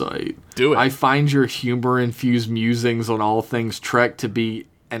website. Do it. I find your humor-infused musings on all things Trek to be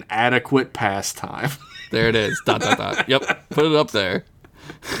an adequate pastime. There it is. ... Yep, put it up there.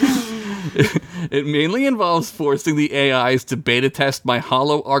 It mainly involves forcing the AIs to beta test my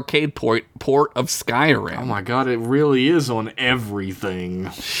Holo Arcade port of Skyrim. Oh my god, it really is on everything.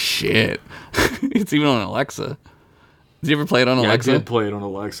 Shit. It's even on Alexa. Did you ever play it on Alexa? I did play it on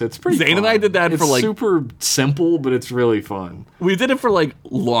Alexa. It's pretty Zane fun. and I did that it's for like... super simple, but it's really fun. We did it for like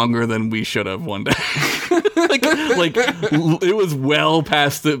longer than we should have one day. like it was well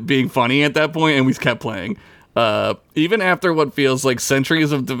past it being funny at that point, and we kept playing. Even after what feels like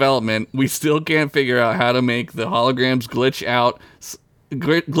centuries of development, we still can't figure out how to make the holograms glitch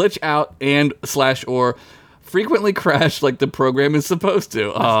out and / or frequently crash like the program is supposed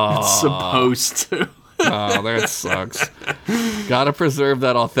to. It's supposed to. Oh, that sucks. Gotta preserve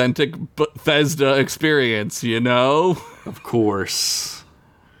that authentic Bethesda experience, you know? Of course.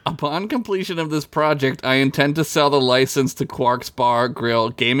 Upon completion of this project, I intend to sell the license to Quark's Bar, Grill,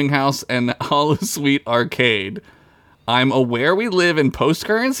 Gaming House, and Holosuite Arcade. I'm aware we live in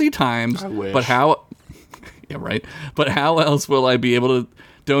post-currency times, I wish. But how... Yeah, right. But how else will I be able to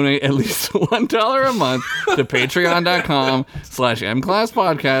donate at least $1 a month to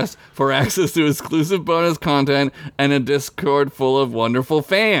patreon.com/mclasspodcast for access to exclusive bonus content and a Discord full of wonderful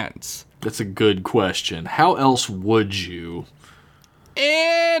fans? That's a good question. How else would you?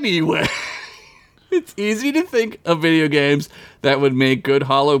 Anyway, it's easy to think of video games that would make good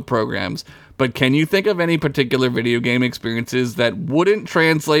Holo programs, but can you think of any particular video game experiences that wouldn't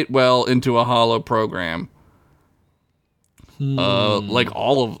translate well into a Holo program? Like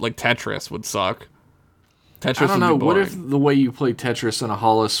Tetris would suck. Tetris I don't know. would be What boring. if the way you play Tetris in a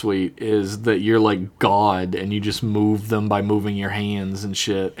Holosuite is that you're like God and you just move them by moving your hands and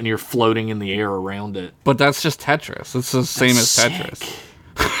shit, and you're floating in the air around it? But that's just Tetris. It's the same as Sick. Tetris.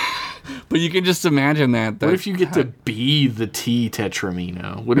 But you can just imagine that. What if you get to be the T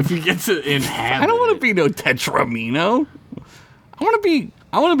Tetramino? What if you get to inhabit? I don't want to be no Tetramino. I want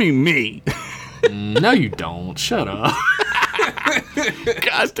to be me. No, you don't. Shut up.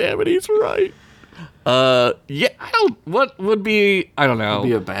 God damn it, he's right. Yeah, what would be, I don't know. It'd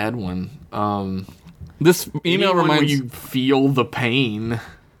be a bad one. This email Anyone where reminds you feel the pain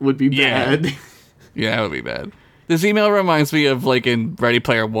would be Yeah. bad. Yeah, that would be bad. This email reminds me of like in Ready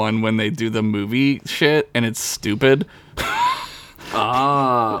Player One when they do the movie shit and it's stupid.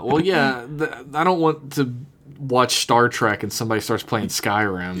 Well, yeah. I don't want to watch Star Trek and somebody starts playing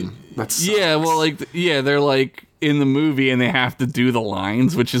Skyrim. That's Yeah, well, they're like in the movie and they have to do the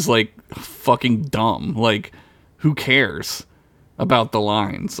lines, which is like fucking dumb. Like, who cares about the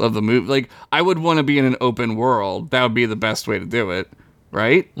lines of the movie? Like, I would want to be in an open world. That would be the best way to do it,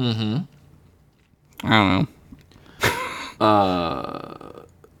 right? Mm-hmm. I don't know.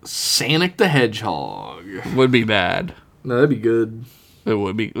 Sonic the Hedgehog. Would be bad. No, that'd be good. It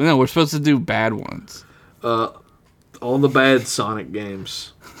would be. No, we're supposed to do bad ones. All the bad Sonic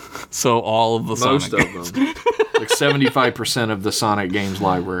games. So all of the Most Sonic of them. Like 75% of the Sonic games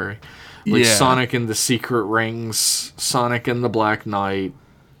library. Like Yeah. Sonic and the Secret Rings, Sonic and the Black Knight,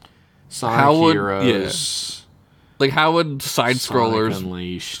 Sonic How would- Heroes, Like, how would side Sonic scrollers?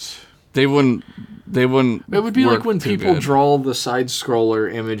 Unleashed. They wouldn't. It would be work like when too people good. draw the side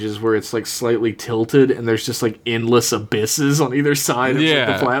scroller images where it's like slightly tilted and there's just like endless abysses on either side of like,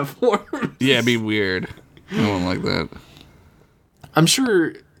 Yeah. the platform. Yeah, it'd be weird. I wouldn't like that. I'm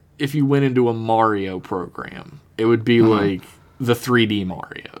sure if you went into a Mario program, it would be like the 3D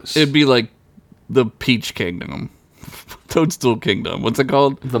Marios. It'd be like the Peach Kingdom, Toadstool Kingdom. What's it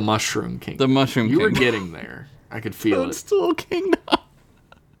called? the Mushroom King. The Mushroom You were Kingdom. getting there. I could feel it. Toadstool Kingdom.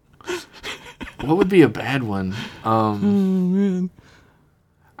 What would be a bad one? I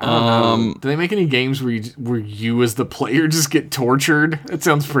don't know. Do they make any games where you as the player just get tortured? It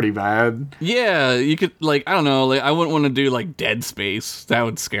sounds pretty bad. Yeah, you could like I don't know. Like I wouldn't want to do like Dead Space. That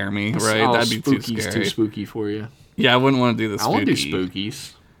would scare me, right? Oh, That'd be too spooky's scary. too spooky for you. Yeah, I wouldn't want to do the I spooky. want to do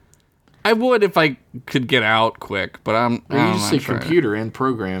spookies. I would if I could get out quick, but I'm. Or you I'm just not say trying. computer and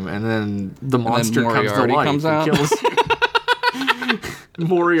program, and then the monster comes to Moriarty life comes and out. kills you.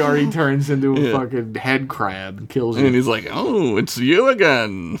 Moriarty turns into a fucking head crab and kills And you. he's like, "Oh, it's you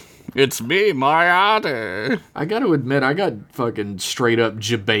again. It's me, Moriarty." I got to admit, I got fucking straight up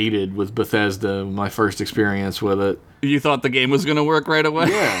jebaited with Bethesda my first experience with it. You thought the game was gonna work right away?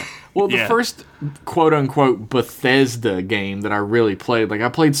 Yeah. Well, the Yeah. first quote unquote Bethesda game that I really played, like I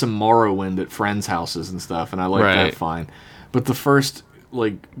played some Morrowind at friends' houses and stuff, and I liked Right. that fine. But the first,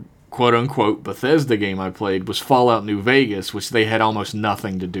 like, quote unquote Bethesda game I played was Fallout New Vegas, which they had almost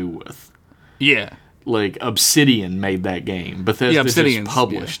nothing to do with. Yeah. Like, Obsidian made that game. Bethesda just Obsidian's-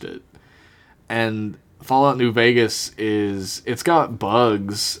 published it. And Fallout New Vegas it's got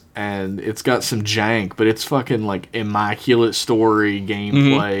bugs and it's got some jank, but it's fucking like immaculate story,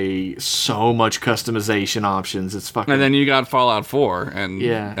 gameplay, so much customization options. It's fucking And then you got Fallout 4, and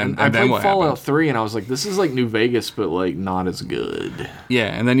yeah. and I then played what Fallout happened? 3 and I was like, this is like New Vegas, but like not as good.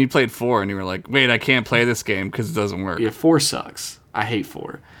 Yeah, and then you played 4, and you were like, "Wait, I can't play this game because it doesn't work." Yeah, 4 sucks. I hate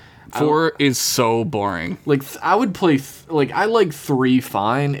 4. 4 is so boring. Like I would play like I like 3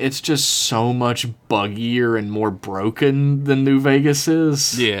 fine. It's just so much buggier and more broken than New Vegas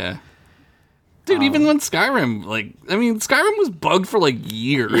is. Yeah. Dude, even when Skyrim, like, I mean, Skyrim was bugged for like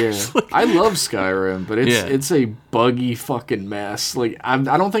years. Yeah, I love Skyrim, but Yeah. it's a buggy fucking mess. Like I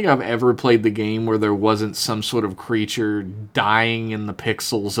don't think I've ever played the game where there wasn't some sort of creature dying in the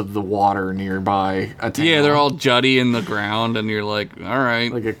pixels of the water nearby a town. Yeah, they're all juddy in the ground, and you're like, all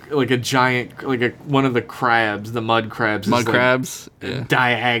right, like a giant one of the crabs, the mud crabs. mud is like crabs. Yeah.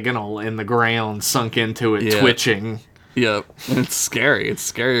 diagonal in the ground, sunk into it, Yeah. twitching. Yep. And it's scary.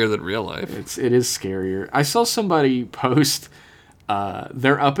 It's scarier than real life. It is scarier. I saw somebody post.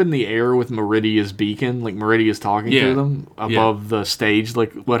 They're up in the air with Meridia's beacon, like Meridia's talking Yeah. to them above the stage.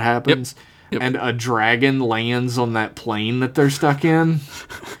 Like what happens? Yep. And a dragon lands on that plane that they're stuck in,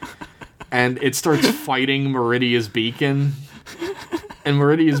 and it starts fighting Meridia's beacon. And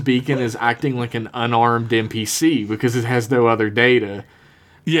Meridia's beacon is acting like an unarmed NPC because it has no other data.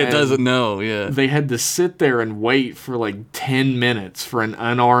 Yeah, it And doesn't know. Yeah. They had to sit there and wait for like 10 minutes for an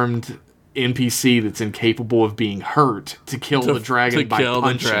unarmed NPC that's incapable of being hurt to kill the dragon by kill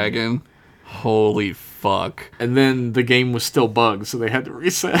punching. the dragon. Holy fuck. And then the game was still bugged, so they had to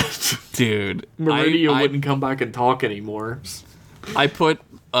reset. Dude. Meridia I wouldn't come back and talk anymore. I put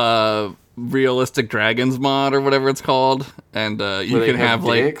Realistic Dragons mod or whatever it's called, and you Where they can have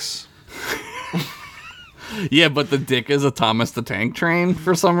like dicks. yeah, but the dick is a Thomas the Tank Train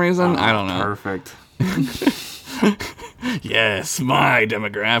for some reason. I don't know. Perfect. Yes, my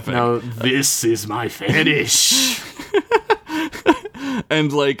demographic. No, this is my fetish.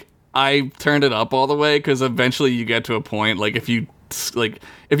 And like I turned it up all the way because eventually you get to a point like if you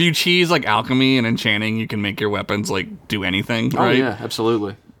cheese like alchemy and enchanting, you can make your weapons like do anything. Oh Right? yeah,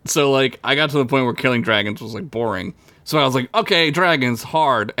 absolutely. So like I got to the point where killing dragons was like boring. So I was like, okay, dragons,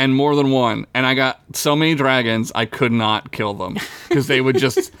 hard, and more than one. And I got so many dragons, I could not kill them because they would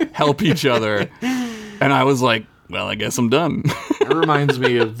just help each other. And I was like, well, I guess I'm done. It reminds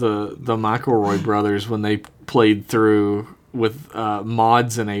me of the McElroy brothers when they played through with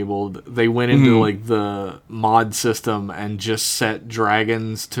mods enabled. They went into like the mod system and just set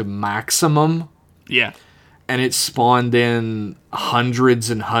dragons to maximum. Yeah. and it spawned in hundreds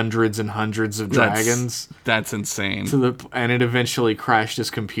and hundreds and hundreds of dragons. That's insane. And it eventually crashed his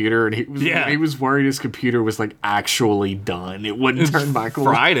computer, and he was worried his computer was like actually done. It wouldn't turn back on.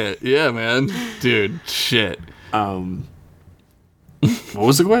 Fried it. Yeah, man. Dude, shit. What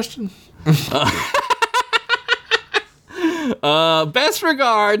was the question? Best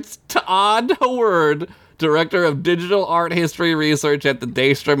regards to Odd Howard, Director of Digital Art History Research at the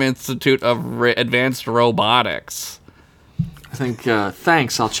Daystrom Institute of Advanced Robotics. I think,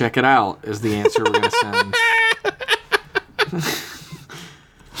 thanks, I'll check it out, is the answer we're going to send.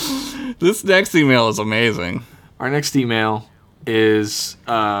 This next email is amazing. Our next email is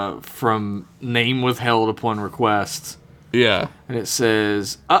from Name Withheld Upon Request. Yeah. And it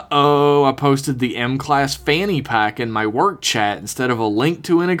says, I posted the M-Class fanny pack in my work chat instead of a link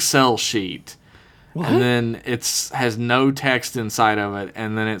to an Excel sheet. What? And then it has no text inside of it,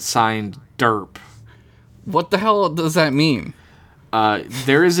 and then it's signed Derp. What the hell does that mean?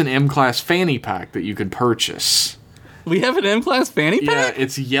 There is an M-Class fanny pack that you could purchase. We have an M-Class fanny pack? Yeah,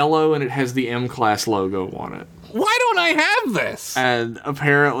 it's yellow and it has the M-Class logo on it. Why don't I have this? And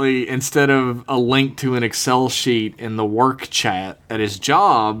apparently, instead of a link to an Excel sheet in the work chat at his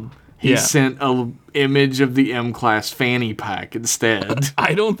job, he sent an image of the M-Class fanny pack instead.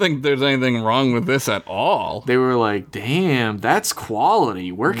 I don't think there's anything wrong with this at all. They were like, damn, that's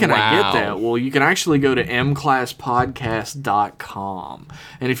quality. Where can I get that? Well, you can actually go to mclasspodcast.com.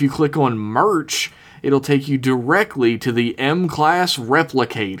 And if you click on merch, it'll take you directly to the M-Class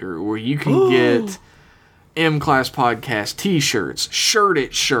Replicator, where you can get M-Class Podcast t-shirts, Shirt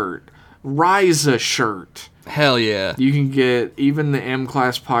It shirt, Ryza shirt. Hell yeah. You can get even the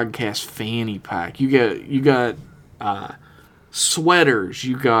M-Class Podcast fanny pack. You got sweaters,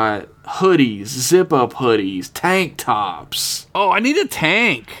 you got hoodies, zip-up hoodies, tank tops. Oh, I need a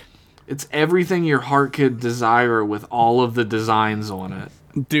tank. It's everything your heart could desire with all of the designs on it.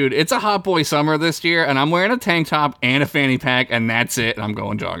 Dude, it's a hot boy summer this year, and I'm wearing a tank top and a fanny pack, and that's it, and I'm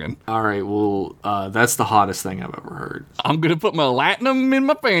going jogging. All right, well, that's the hottest thing I've ever heard. I'm going to put my latinum in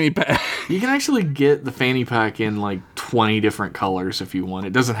my fanny pack. You can actually get the fanny pack in, like, 20 different colors if you want.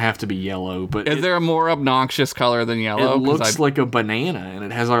 It doesn't have to be yellow, but... Is there a more obnoxious color than yellow? It looks like a banana, and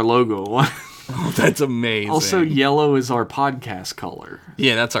it has our logo on it. Oh, that's amazing. Also, yellow is our podcast color.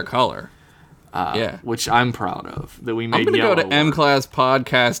 Yeah, that's our color. Which I'm proud of, that we made. I'm going to go to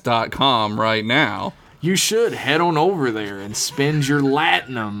mclasspodcast.com right now. You should head on over there and spend your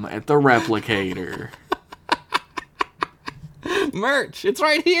latinum at the Replicator. Merch, it's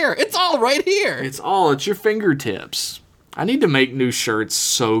right here. It's all right here. It's all at your fingertips. I need to make new shirts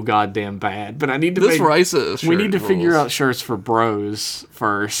so goddamn bad, but I need to We need to figure out shirts for bros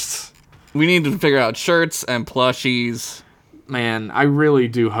first. We need to figure out shirts and plushies. Man, I really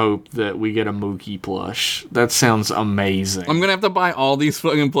do hope that we get a Mookie plush. That sounds amazing. I'm gonna have to buy all these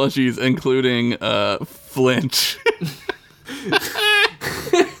fucking plushies, including Flinch.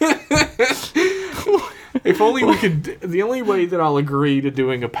 If only we could... The only way that I'll agree to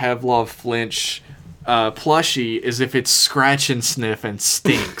doing a Pavlov Flinch plushie is if it's scratch and sniff and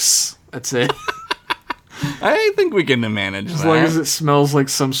stinks. That's it. I think we can manage that. As long as it smells like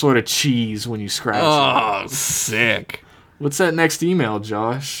some sort of cheese when you scratch it. Oh, sick. What's that next email,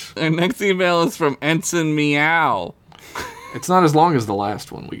 Josh? Our next email is from Ensign Meow. It's not as long as the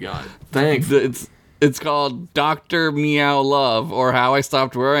last one we got. Thanks. It's called Dr. Meow Love, or How I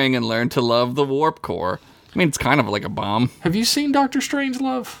Stopped Worrying and Learned to Love the Warp Core. I mean, it's kind of like a bomb. Have you seen Doctor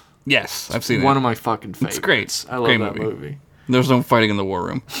Strangelove? Yes, I've seen it. One of my fucking favorites. It's great. I love that movie. There's no fighting in the war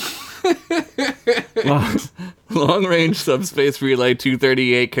room. Long range subspace relay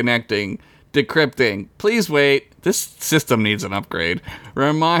 238 connecting. Decrypting. Please wait. This system needs an upgrade.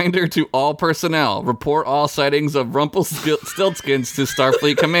 Reminder to all personnel. Report all sightings of Rumpelstiltskins to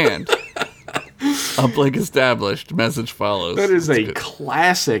Starfleet Command. Uplink established. Message follows. That is a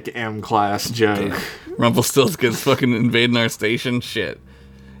classic M-Class joke. Rumpelstiltskin's fucking invading our station. Shit.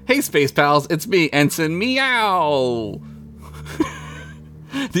 Hey, Space Pals. It's me, Ensign Meow.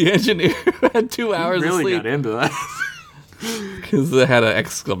 The engineer had 2 hours of sleep. Really got into that. Because they had an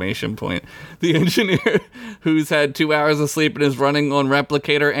exclamation point. The engineer who's had 2 hours of sleep and is running on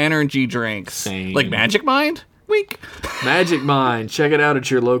replicator energy drinks. Same. Like Magic Mind? Wink. Magic Mind. Check it out at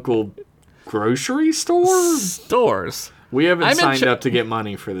your local grocery store. Stores. We haven't signed up to get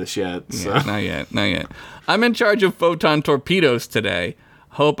money for this yet. So. Yeah, not yet. I'm in charge of photon torpedoes today.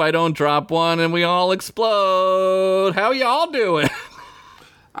 Hope I don't drop one and we all explode. How y'all doing?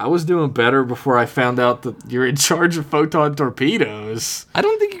 I was doing better before I found out that you're in charge of photon torpedoes. I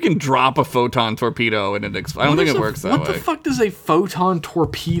don't think you can drop a photon torpedo and it explodes. I don't think it works that way. What the fuck does a photon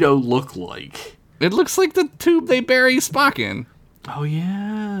torpedo look like? It looks like the tube they bury Spock in. Oh,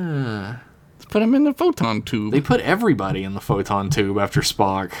 yeah. Let's put him in the photon tube. They put everybody in the photon tube after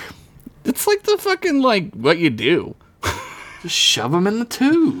Spock. It's like the fucking, like, what you do. Just shove him in the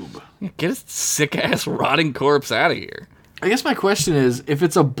tube. Get his sick-ass rotting corpse out of here. I guess my question is, if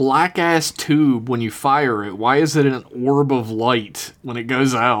it's a black-ass tube when you fire it, why is it an orb of light when it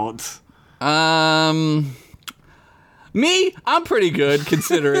goes out? Me? I'm pretty good,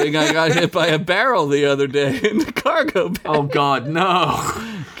 considering I got hit by a barrel the other day in the cargo bay. Oh, God, no.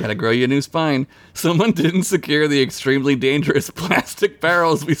 Gotta grow you a new spine. Someone didn't secure the extremely dangerous plastic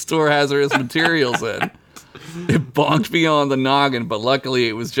barrels we store hazardous materials in. It bonked me on the noggin, but luckily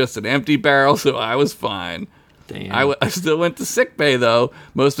it was just an empty barrel, so I was fine. Damn. I still went to sickbay, though,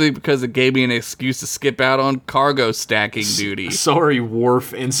 mostly because it gave me an excuse to skip out on cargo stacking duty. Sorry,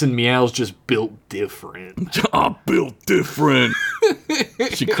 Worf. Ensign Meow's just built different. I'm built different.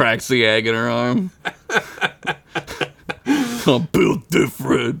 She cracks the egg in her arm. I'm built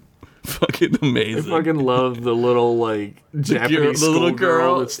different. Fucking amazing. I fucking love the little, like, Japanese the little school girl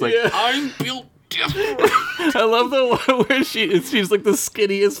girl. that's like, Yeah. I'm built different. I love the one where she's like the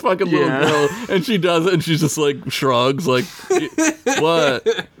skinniest fucking little girl, and she does it, and she's just like shrugs, like, what?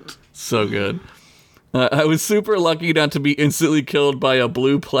 So good. I was super lucky not to be instantly killed by a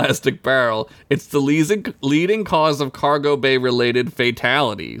blue plastic barrel. It's the leading cause of cargo bay related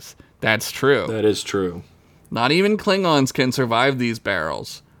fatalities. That's true. That is true. Not even Klingons can survive these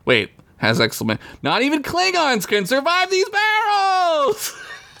barrels. Wait, has exclamation. Not even Klingons can survive these barrels!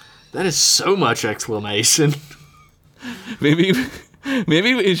 That is so much exclamation. Maybe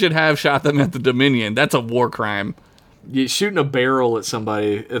we should have shot them at the Dominion. That's a war crime. You shooting a barrel at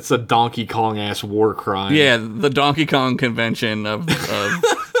somebody, it's a Donkey Kong ass war crime. Yeah, the Donkey Kong Convention of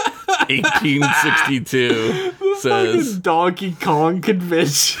 1862 says Fucking Donkey Kong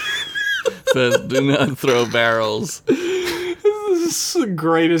convention. do not throw barrels. This is the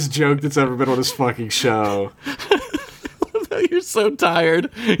greatest joke that's ever been on this fucking show. You're so tired.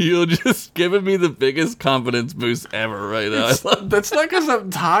 You're just giving me the biggest confidence boost ever right now. That's not because I'm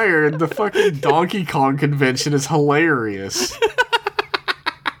tired. The fucking Donkey Kong convention is hilarious.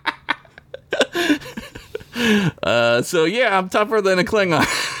 So yeah, I'm tougher than a Klingon.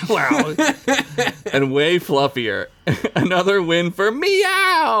 Wow. And way fluffier. Another win for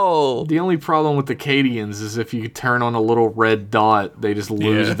Meow! The only problem with the Cadians is if you turn on a little red dot, they just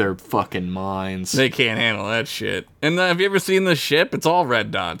lose Yeah. their fucking minds. They can't handle that shit. And have you ever seen the ship? It's all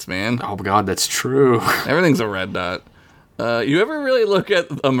red dots, man. Oh god, that's true. Everything's a red dot. You ever really look at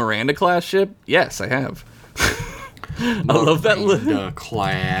a Miranda class ship? Yes, I have. I love that. The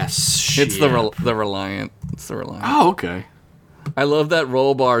class ship. It's the Reliant. It's the Reliant. Oh, okay. I love that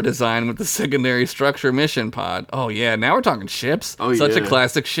roll bar design with the secondary structure mission pod. Oh yeah, now we're talking ships. Oh, Such a yeah.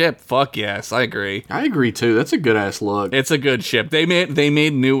 classic ship. Fuck yes, I agree. I agree too. That's a good ass look. It's a good ship. They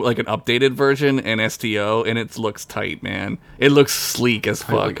made new, like, an updated version in STO, and it looks tight, man. It looks sleek as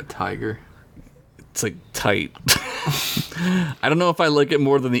fuck. like a tiger. It's like tight. I don't know if I like it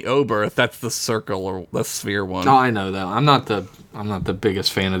more than the Oberth. That's the circle or the sphere one. Oh, I know that. I'm not the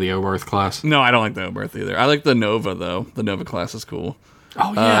biggest fan of the Oberth class. No, I don't like the Oberth either. I like the Nova though. The Nova class is cool.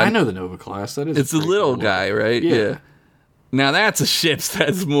 Oh yeah, I know the Nova class. That is. It's a pretty little cool. guy, right? Yeah. Now that's a ship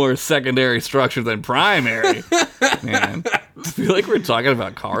that's more secondary structure than primary. Man, I feel like we're talking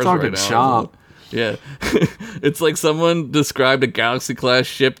about cars Talking right now. shop. Yeah, it's like someone described a Galaxy class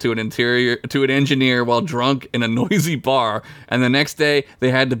ship to an engineer while drunk in a noisy bar, and the next day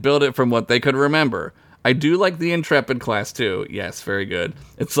they had to build it from what they could remember. I do like the Intrepid class too. Yes, very good.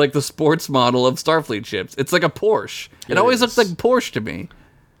 It's like the sports model of Starfleet ships. It's like a Porsche. It always looks like Porsche to me.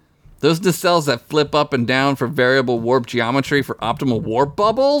 Those nacelles that flip up and down for variable warp geometry for optimal warp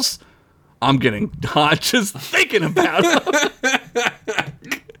bubbles? I'm getting hot just thinking about it.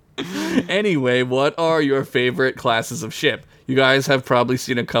 Anyway, what are your favorite classes of ship? You guys have probably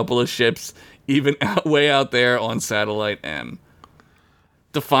seen a couple of ships even way out there on Satellite M.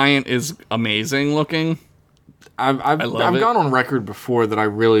 Defiant is amazing looking. I've love it. gone on record before that I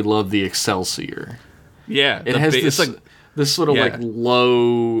really love the Excelsior. Yeah, It has this sort of yeah. like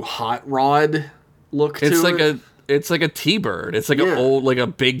low hot rod look to it. It's like a T-bird. It's like a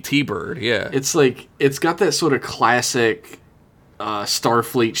big T-bird. Yeah. It's got that sort of classic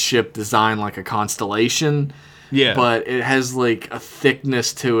Starfleet ship design, like a Constellation. Yeah. But it has like a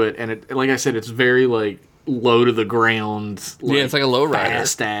thickness to it, and it, like I said, it's very like low to the ground. Like, it's like a lowrider.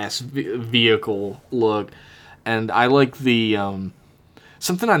 fast ass vehicle look. And I like the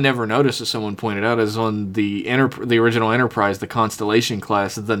something I never noticed that someone pointed out is on the original Enterprise, the Constellation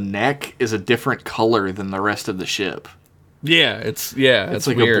class, the neck is a different color than the rest of the ship. Yeah, it's It's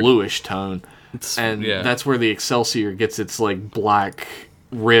like weird. a bluish tone. and that's where the Excelsior gets its like black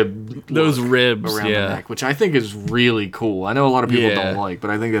rib. Those ribs around the neck, which I think is really cool. I know a lot of people don't like, but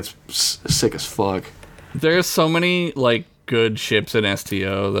I think that's sick as fuck. There's so many like good ships in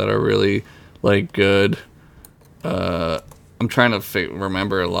STO that are really like good. I'm trying to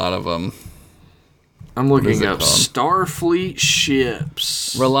remember a lot of them. I'm looking up Starfleet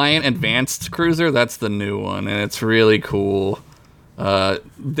ships. Reliant Advanced Cruiser, that's the new one, and it's really cool.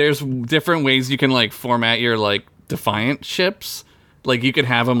 There's different ways you can like format your like Defiant ships. Like you could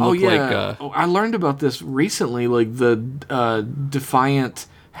have them look like. I learned about this recently. Like the Defiant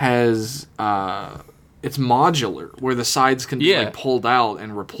has it's modular, where the sides can be like pulled out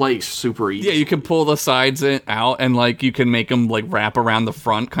and replaced super easy. Yeah, you can pull the sides out and like you can make them like wrap around the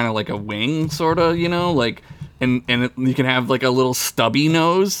front, kind of like a wing, sort of, you know, like, and you can have like a little stubby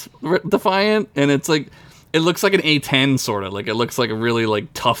nose Defiant, and it's like it looks like an A10 sort of, like it looks like a really like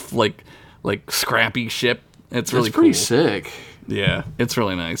tough like scrappy ship. It's really pretty cool. Sick. Yeah, it's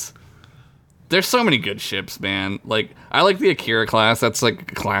really nice. There's so many good ships, man. Like I like the Akira class. That's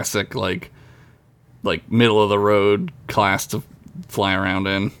like a classic like middle of the road class to fly around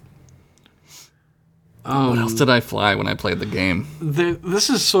in. What else did I fly when I played the game? This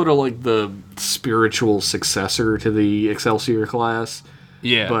is sort of like the spiritual successor to the Excelsior class.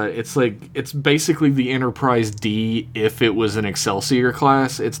 Yeah. But it's basically the Enterprise D if it was an Excelsior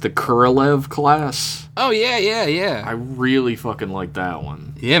class. It's the Kurilev class. Oh, yeah. I really fucking like that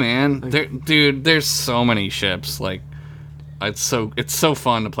one. Yeah, man. Dude, there's so many ships. Like, it's so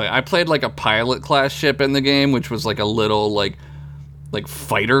fun to play. I played like a pilot class ship in the game, which was like a little like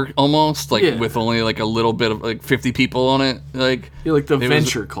fighter almost, like with only like a little bit of like 50 people on it. Like the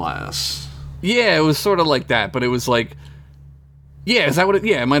Venture class. Yeah, it was sort of like that, but it was like, is that what it?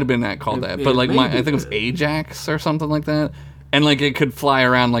 Yeah, it might have been called that. But like I think it was Ajax or something like that, and like it could fly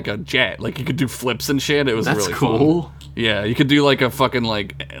around like a jet. Like you could do flips and shit. It was really cool. Fun. Yeah, you could do like a fucking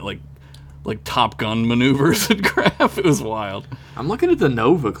like Top Gun maneuvers and crap. It was wild. I'm looking at the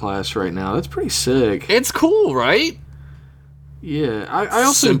Nova class right now. That's pretty sick. It's cool, right? Yeah, I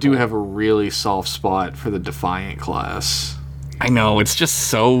also do have a really soft spot for the Defiant class. I know, it's just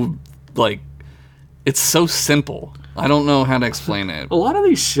so, like, it's so simple. I don't know how to explain it. A lot of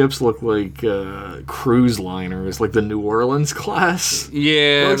these ships look like cruise liners, like the New Orleans class.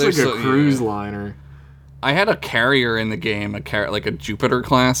 Yeah, it looks like a cruise liner. I had a carrier in the game, like a Jupiter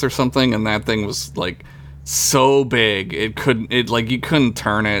class or something, and that thing was like so big you couldn't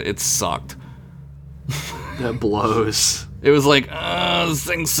turn it. It sucked. That blows. It was like, this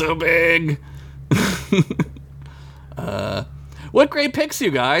thing's so big. What great picks,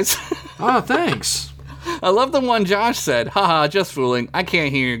 you guys. Oh, thanks. I love the one Josh said. Haha, just fooling. I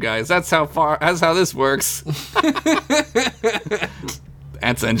can't hear you guys. That's how this works.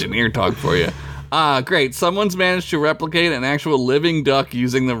 That's engineer talk for you. Great. Someone's managed to replicate an actual living duck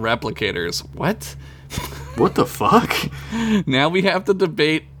using the replicators. What? What the fuck? Now we have to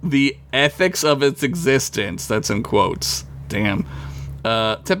debate the ethics of its existence. That's in quotes. Damn.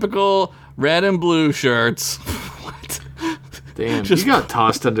 Typical red and blue shirts. What? Damn, you got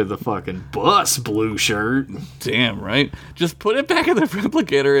tossed under the fucking bus, blue shirt. Damn, right? Just put it back in the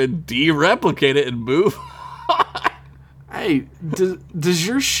replicator and de-replicate it and move. Hey, does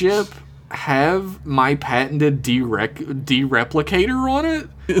your ship have my patented de-replicator on it?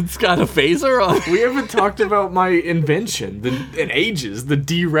 It's got a phaser on it. We haven't talked about my invention in ages, the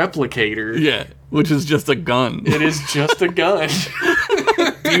de-replicator. Yeah, which is just a gun. It is just a gun.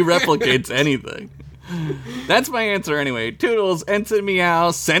 De-replicates anything. That's my answer anyway. Toodles, Ensign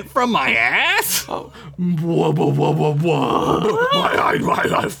Meow, sent from my ass? Oh. Whoa.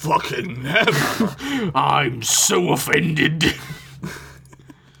 I fucking never. I'm so offended.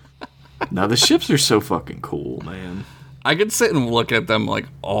 Now, the ships are so fucking cool, man. I could sit and look at them like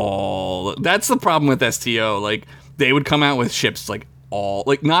that's the problem with STO. Like, they would come out with ships like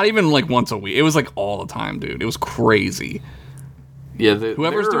not even like once a week. It was like all the time, dude. It was crazy. Yeah,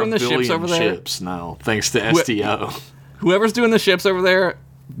 whoever's doing the ships over there now, thanks to STO. Whoever's doing the ships over there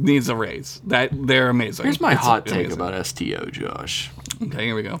needs a raise. They're amazing. Here's my hot take about STO, Josh. Okay,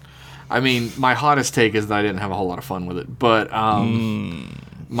 here we go. I mean, my hottest take is that I didn't have a whole lot of fun with it, but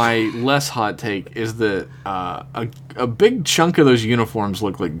my less hot take is that a big chunk of those uniforms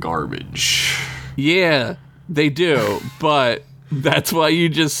look like garbage. Yeah, they do, but that's why you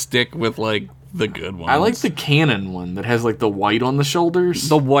just stick with like the good ones. I like the Canon one that has like the white on the shoulders.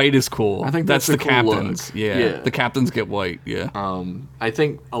 The white is cool. I think that's the cool captains. Look. Yeah, the captains get white. Yeah. I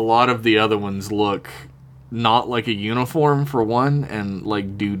think a lot of the other ones look not like a uniform for one, and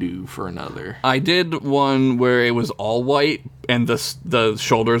like doo-doo for another. I did one where it was all white and the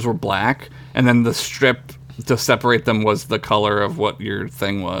shoulders were black, and then the strip to separate them was the color of what your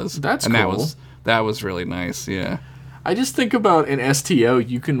thing was. That's and cool. That was really nice. Yeah. I just think about in STO,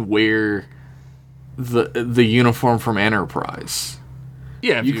 you can wear the uniform from Enterprise.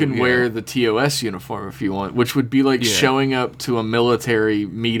 Yeah, if You can wear the TOS uniform if you want, which would be like showing up to a military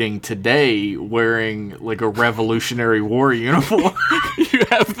meeting today wearing like a Revolutionary War uniform, you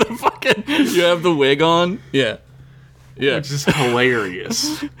have the wig on. Yeah. Yeah. which is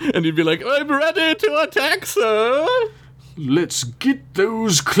hilarious. And you'd be like, I'm ready to attack, sir. Let's get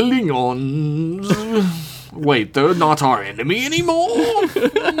those Klingons. Wait, they're not our enemy anymore.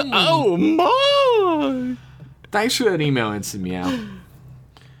 Oh my. Thanks for that email, Instant Meow.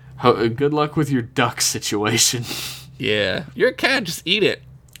 Good luck with your duck situation. Yeah. You're a cat, just eat it.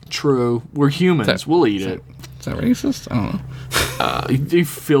 True. We're humans. We'll eat it. Is that racist? I don't know. You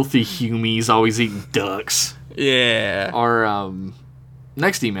filthy humies always eating ducks. Yeah. Our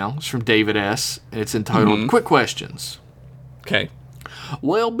next email is from David S. And it's entitled Quick Questions. Okay.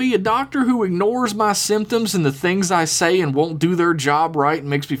 Well, be a doctor who ignores my symptoms and the things I say and won't do their job right and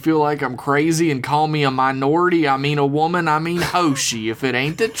makes me feel like I'm crazy and call me a minority. I mean a woman. I mean Hoshi if it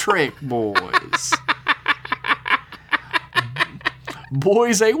ain't the Trek Boys.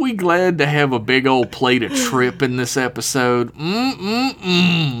 Boys, ain't we glad to have a big old plate of trip in this episode?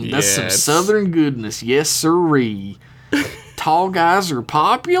 That's some southern goodness. Yes, sirree. Tall guys are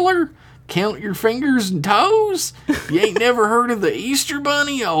popular? Count your fingers and toes? You ain't never heard of the Easter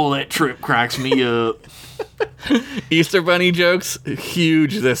Bunny? Oh, that trip cracks me up. Easter Bunny jokes,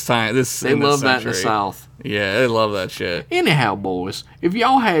 huge this time. They love that in the South. Yeah, they love that shit. Anyhow, boys, if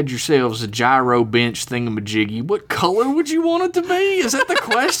y'all had yourselves a gyro bench thingamajiggy, what color would you want it to be? Is that the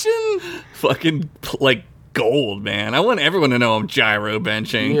question? Fucking, like, gold, man. I want everyone to know I'm gyro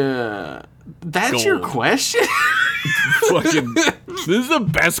benching. Yeah. That's Gold. your question? Fucking, this is the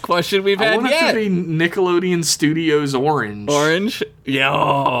best question we've I had want yet. it to be Nickelodeon Studios Orange. Orange?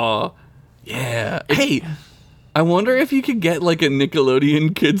 Yeah. Yeah. Hey, I wonder if you could get, like, a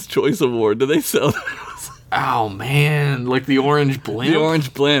Nickelodeon Kids' Choice Award. Do they sell those? Oh, man. Like the Orange Blimp? The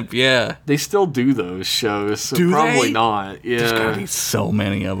Orange Blimp, yeah. They still do those shows, so Do probably they? not. Yeah. There's gotta be so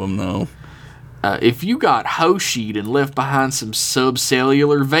many of them, though. If you got Hoshi'd and left behind some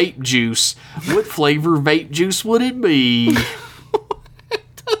subcellular vape juice, what flavor vape juice would it be? What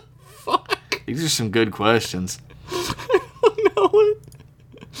the fuck? These are some good questions.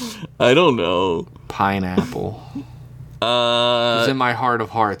 I don't know. Pineapple. 'Cause in my heart of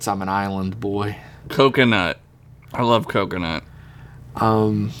hearts, I'm an island boy. Coconut. I love coconut.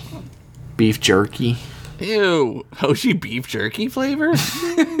 Beef jerky. Ew. Hoshi beef jerky flavor?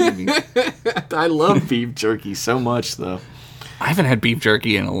 I love beef jerky so much, though. I haven't had beef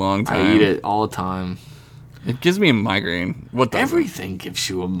jerky in a long time. I eat it all the time. It gives me a migraine. What the? Everything gives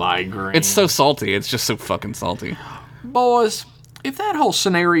you a migraine. It's so salty. It's just so fucking salty. Boys, if that whole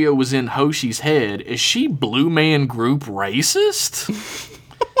scenario was in Hoshi's head, is she Blue Man Group racist?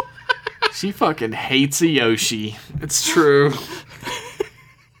 She fucking hates a Yoshi. It's true.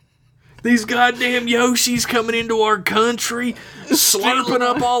 These goddamn Yoshis coming into our country, slurping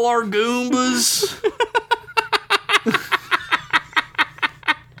up all our Goombas.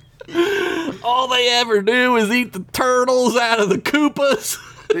 All they ever do is eat the turtles out of the Koopas.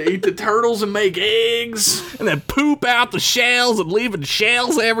 They eat the turtles and make eggs. And then poop out the shells and leaving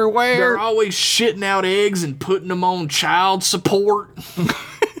shells everywhere. They're always shitting out eggs and putting them on child support.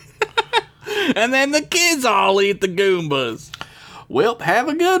 And then the kids all eat the Goombas. Well, have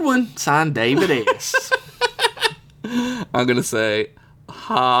a good one. Signed, David S. I'm gonna say,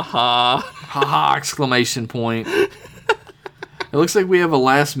 ha ha. Haha, exclamation point. It looks like we have a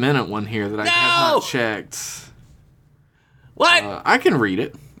last minute one here that I have not checked. What? I can read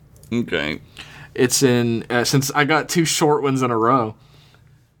it. Okay. It's in, since I got two short ones in a row.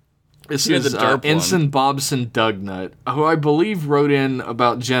 This You're is the derp Ensign Bobson Dugnut, who I believe wrote in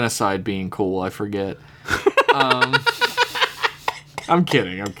about genocide being cool. I forget. I'm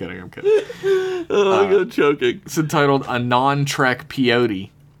kidding. Oh, I'm choking. It's entitled A Non-Trek Peyote.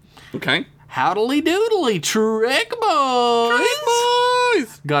 Okay. Howdily doodly, Trek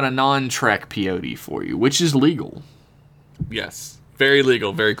boys! Got a non-Trek peyote for you, which is legal. Yes. Very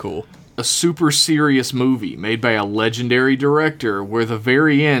legal. Very cool. A super serious movie made by a legendary director where the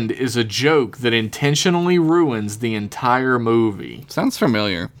very end is a joke that intentionally ruins the entire movie. Sounds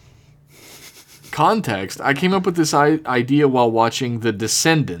familiar. Context, I came up with this idea while watching The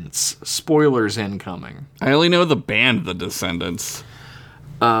Descendants. Spoilers incoming. I only know the band The Descendants.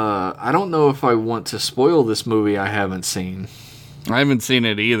 I don't know if I want to spoil this movie I haven't seen. I haven't seen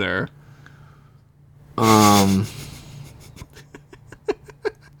it either.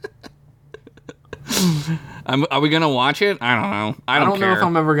 Are we gonna watch it? I don't know. I don't care. Know if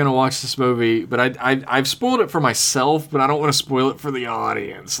I'm ever gonna watch this movie, but I've spoiled it for myself, but I don't want to spoil it for the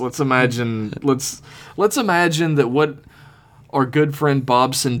audience. Let's imagine that what our good friend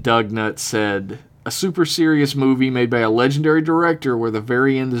Bobson Dugnut said: a super serious movie made by a legendary director where the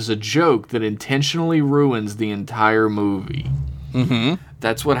very end is a joke that intentionally ruins the entire movie. Mm-hmm.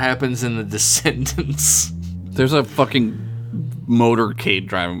 That's what happens in The Descendants. There's a fucking motorcade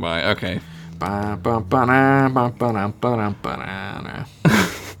driving by. Okay. Some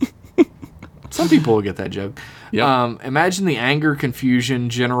people will get that joke. Yep. Imagine the anger,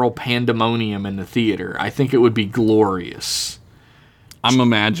 confusion, general pandemonium in the theater. I think it would be glorious. I'm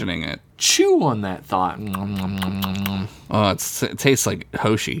imagining it. Chew on that thought. Oh, it tastes like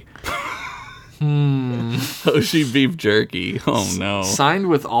Hoshi. Hoshi beef jerky. Oh, no. Signed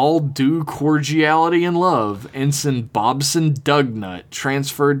with all due cordiality and love, Ensign Bobson Dugnut,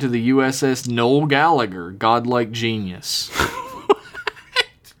 transferred to the USS Noel Gallagher, godlike genius.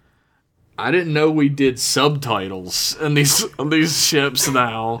 I didn't know we did subtitles on these ships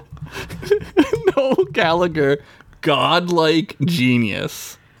now. Noel Gallagher, godlike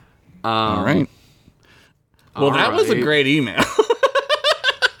genius. All right. Well, that was a great email.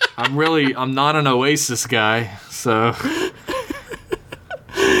 I'm not an Oasis guy, so.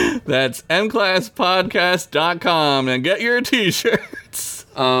 That's mclasspodcast.com and get your t-shirts.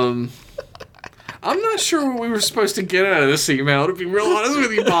 I'm not sure what we were supposed to get out of this email, to be real honest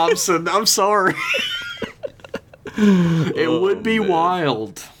with you, Bobson. I'm sorry. It would be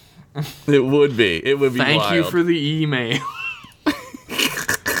wild. It would be. It would be Thank wild. you for the email.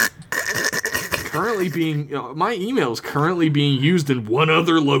 My email is currently being used in one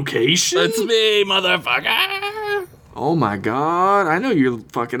other location? That's me, motherfucker. Oh my god, I know your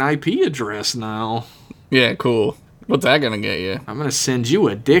fucking IP address now. Yeah, cool. What's that gonna get you? I'm gonna send you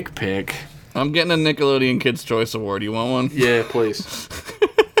a dick pic. I'm getting a Nickelodeon Kids' Choice Award. You want one? Yeah, please.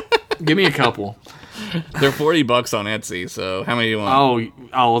 Give me a couple. They're $40 on Etsy, so how many do you want?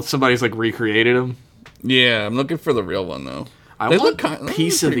 Oh, somebody's like recreated them? Yeah, I'm looking for the real one, though. I want a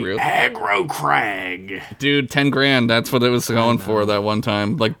piece of the aggro crag. Dude, 10 grand. That's what it was going for that one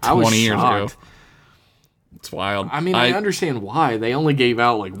time, like 20 years ago. It's wild. I mean, I understand why. They only gave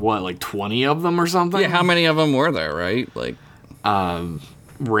out, like 20 of them or something? Yeah, how many of them were there, right? Like,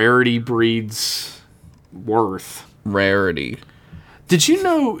 rarity breeds worth. Rarity. Did you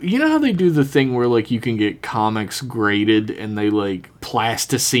know how they do the thing where, like, you can get comics graded and they, like,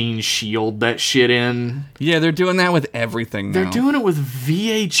 plasticine shield that shit in? Yeah, they're doing that with everything now. They're doing it with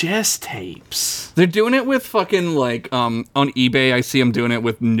VHS tapes. They're doing it with fucking, like, on eBay, I see them doing it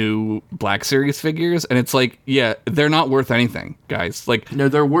with new Black Series figures, and it's like, yeah, they're not worth anything, guys. Like, no,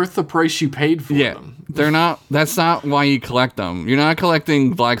 they're worth the price you paid for them. They're not, that's not why you collect them. You're not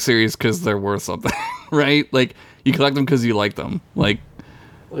collecting Black Series because they're worth something, right? Like, you collect them because you like them. Like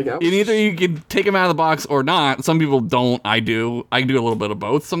either you can take them out of the box or not. Some people don't. I do. I do a little bit of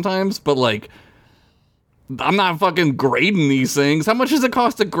both sometimes. But, like, I'm not fucking grading these things. How much does it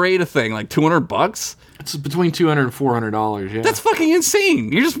cost to grade a thing? Like $200? It's between $200 and $400, yeah. That's fucking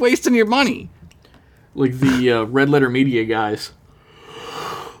insane. You're just wasting your money. Like the Red Letter Media guys.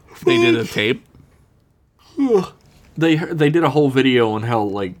 They did a tape? They did a whole video on how,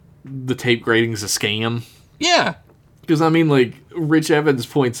 like, the tape grading's a scam. Yeah. Because, I mean, like, Rich Evans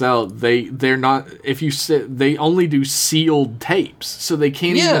points out, they're not, if you sit, they only do sealed tapes, so they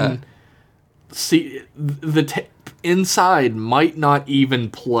can't even see, the tape inside might not even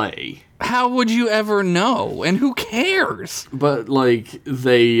play. How would you ever know? And who cares? But, like,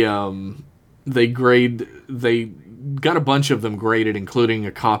 they got a bunch of them graded, including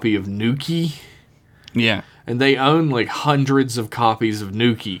a copy of Nuki. Yeah. And they own, like, hundreds of copies of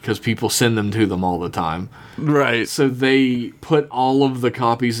Nuki because people send them to them all the time. Right. So they put all of the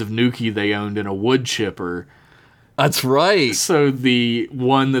copies of Nuki they owned in a wood chipper. That's right. So the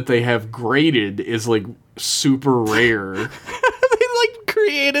one that they have graded is, like, super rare. They, like,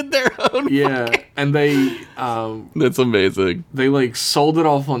 created their own. Yeah. And they... That's amazing. They, like, sold it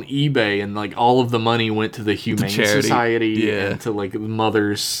off on eBay, and, like, all of the money went to the Humane Society and to, like,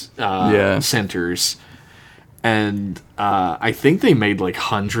 mothers' centers. And I think they made, like,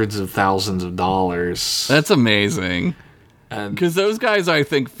 hundreds of thousands of dollars. That's amazing. Because those guys, I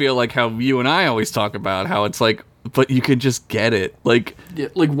think, feel like how you and I always talk about, how it's like, but you could just get it. Like,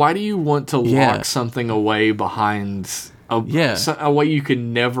 why do you want to lock something away behind a way you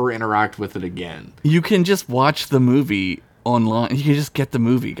can never interact with it again? You can just watch the movie online. You can just get the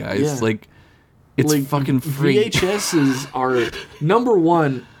movie, guys. Yeah. Like, it's Like, fucking free. VHSs are, number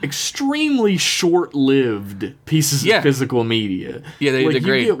one, extremely short-lived pieces of physical media. Yeah, they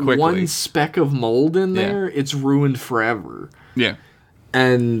degrade you get quickly. one speck of mold in Yeah. there, it's ruined forever. Yeah.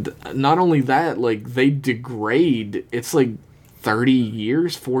 And not only that, like, they degrade, it's like 30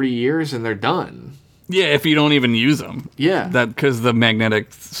 years, 40 years, and they're done. Yeah, if you don't even use them. Yeah. Because the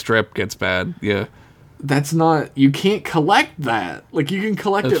magnetic strip gets bad. Yeah. That's not, you can't collect that. Like, you can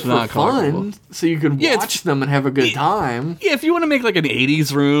collect It's it for not fun, collectible. so you can Yeah, watch them and have a good time. Yeah, if you want to make like an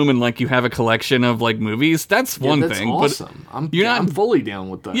 80s room and like you have a collection of like movies, that's one That's thing. awesome. you're not- I'm fully down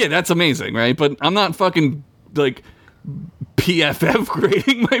with that. But yeah, that's amazing, right? But I'm not fucking like PFF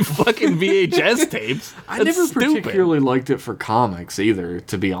grading my fucking VHS tapes. I That's never stupid. particularly liked it for comics either,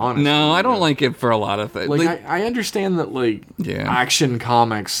 to be honest. No, with I don't you. like it for a lot of things. Like, I understand that, like, Yeah. Action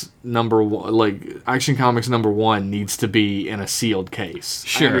Comics number one needs to be in a sealed case.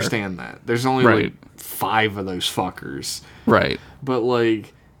 Sure. I understand that. There's only, Right. like, 5 of those fuckers. right. But,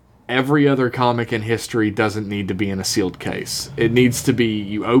 like, every other comic in history doesn't need to be in a sealed case. It needs to be,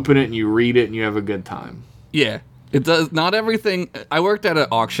 you open it and you read it and you have a good time. Yeah. It does not everything. I worked at an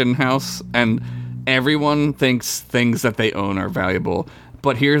auction house and everyone thinks things that they own are valuable.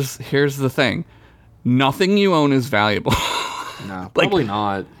 But here's the thing. Nothing you own is valuable. No, probably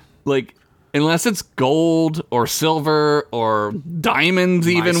not. Like unless it's gold or silver or diamonds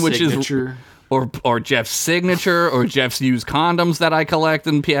even, My which signature. is or Jeff's signature or Jeff's used condoms that I collect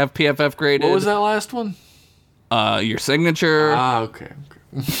and PFF graded. What was that last one? Your signature. Okay.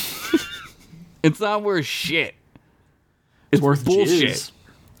 It's not worth shit. It's Worth bullshit. jizz.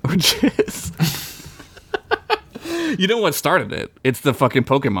 Or jizz. You know what started it? It's the fucking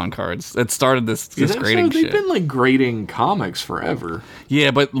Pokemon cards that started this Is that grading so? They've shit. been, like, grading comics forever.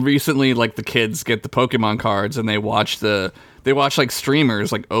 Yeah, but recently, like the kids get the Pokemon cards and they watch like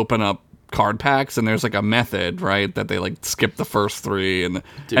streamers like open up card packs and there's like a method, right, that they like skip the first 3 and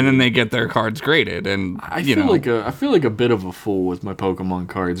then they get their cards graded and I feel like a bit of a fool with my Pokemon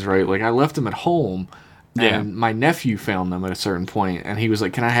cards, right? Like, I left them at home, and my nephew found them at a certain point, and he was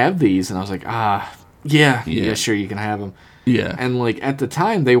like, "Can I have these?" And I was like, yeah, sure, you can have them. yeah, And, like, at the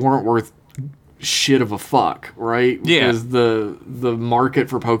time, they weren't worth shit of a fuck, right? Yeah. Because the market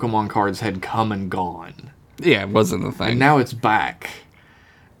for Pokemon cards had come and gone. yeah, it wasn't the thing. And now it's back.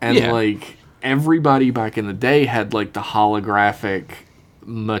 And, Yeah. like, everybody back in the day had, like, the holographic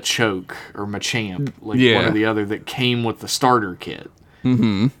Machoke or Machamp, like, one Yeah. or the other, that came with the starter kit.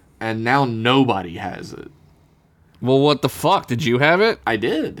 Mm-hmm. And now nobody has it. Well, what the fuck? Did you have it? I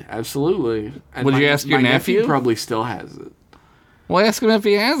did, absolutely. And Would you ask your my nephew? probably still has it. Well, ask him if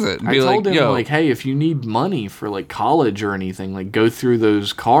he has it. I Be told like, him, yo, like, hey, if you need money for, like, college or anything, like, go through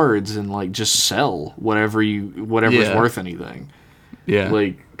those cards and, like, just sell whatever's Yeah. worth anything. yeah.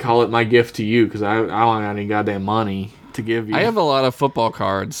 Like, call it my gift to you, because I don't have any goddamn money to give you. I have a lot of football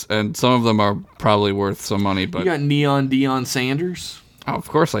cards, and some of them are probably worth some money. But You got Neon Deion Sanders? oh, of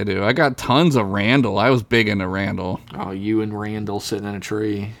course I do. I got tons of Randall. I was big into Randall. Oh, you and Randall sitting in a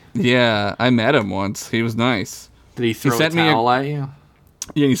tree. Yeah, I met him once. He was nice. Did he throw a sent me a- towel at you?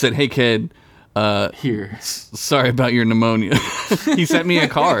 Yeah, he said, "Hey kid, Here. sorry about your pneumonia." He sent me a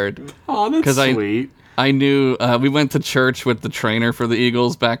card. Oh, that's 'Cause I- sweet. I knew we went to church with the trainer for the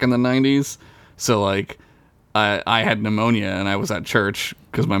Eagles back in the 90s. So like I had pneumonia and I was at church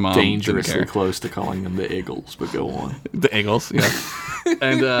because my mom Dangerously didn't care. close to calling them the Eagles, but go on. The Eagles, yeah.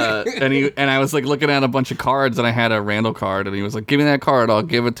 and I was like looking at a bunch of cards and I had a Randall card and he was like, "Give me that card, I'll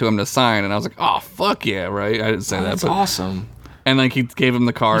give it to him to sign." And I was like, "Oh fuck yeah, right?" I didn't say that, That's but awesome. and like he gave him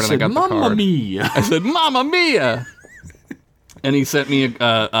the card and I Said, got the Mamma card. mia. I said, "Mamma mia!" And he sent me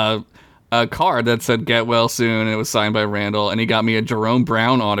a card that said "Get well soon," and it was signed by Randall. And he got me a Jerome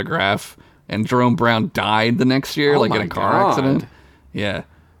Brown autograph. And Jerome Brown died the next year, Oh like in my a car God. accident. Yeah,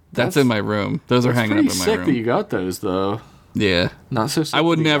 that's in my room. Those are It's hanging up pretty in my sick room. that you got those, though. Yeah, Not so sick I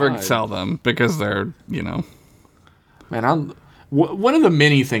would that he never died. sell them because they're, you know. Man, one of the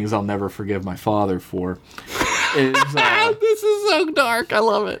many things I'll never forgive my father for is This is so dark. I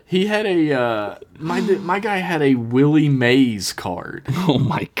love it. he had a my guy had a Willie Mays card, Oh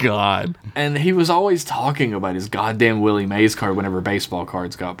my god. and he was always talking about his goddamn Willie Mays card whenever baseball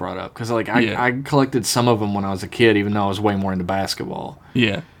cards got brought up. Because like Yeah. I collected some of them when I was a kid, even though I was way more into basketball.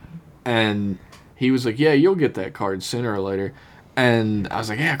 Yeah. And he was like, "Yeah, you'll get that card sooner or later." And I was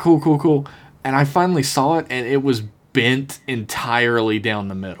like, "Yeah, cool." And I finally saw it, and it was bent entirely down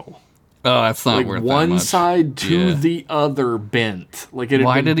the middle. Oh, that's not Like worth that one much. side to Yeah. the other bent. Like it had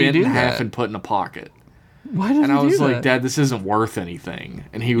Why been did he bent do in half that? and put in a pocket. Why did And he I was do like, that? Dad, this isn't worth anything.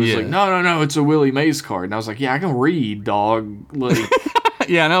 And he was Yeah. like, no, it's a Willie Mays card. And I was like, yeah, I can read, dog. Like,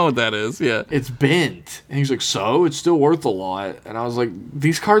 Yeah, I know what that is. Yeah. it's bent. And he's like, so? It's still worth a lot. And I was like,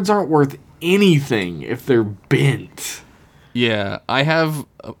 these cards aren't worth anything if they're bent. Yeah, I have.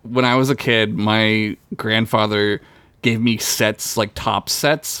 When I was a kid, my grandfather gave me sets, like top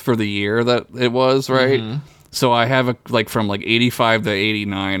sets for the year that it was, right? Mm-hmm. So I have from like 85 to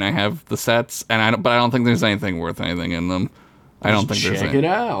 89. I have the sets, but I don't think there's anything worth anything in them. I don't think there's Check any. it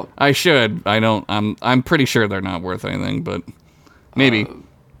out. I should. I don't. I'm pretty sure they're not worth anything, but maybe.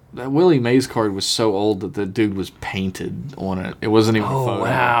 That Willie Mays card was so old that the dude was painted on it. It wasn't even a Oh photo.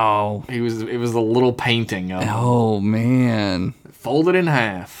 wow. It was a little painting of him. Oh man. Folded in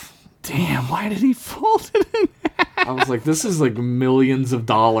half. Damn. Why did he fold it in? I was like, this is like millions of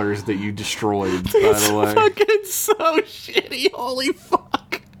dollars that you destroyed, by the way. Fucking so shitty. Holy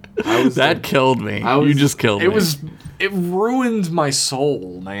fuck. That killed me. You just killed me. It ruined my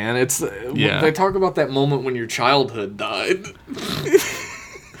soul, man. It's Yeah. They talk about that moment when your childhood died.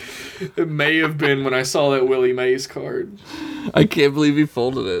 It may have been when I saw that Willie Mays card. I can't believe he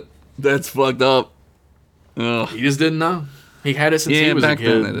folded it. That's fucked up. Ugh. He just didn't know. He had it since he Yeah, was a back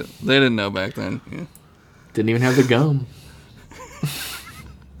kid. then they didn't know back then. Yeah. Didn't even have the gum.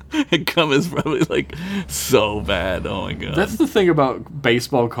 Gum is probably like so bad. Oh my god. That's the thing about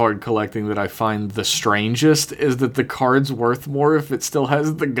baseball card collecting that I find the strangest is that the card's worth more if it still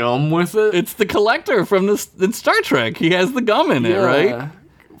has the gum with it. It's the collector from in Star Trek. He has the gum in it, right?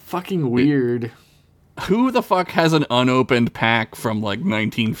 Fucking weird. Who the fuck has an unopened pack from like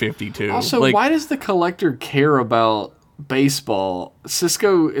 1952? Also, like, why does the collector care about baseball?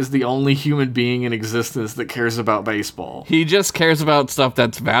 Cisco is the only human being in existence that cares about baseball. he just cares about stuff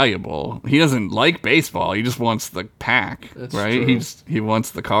that's valuable. He doesn't like baseball. He just wants the pack, That's right? true. He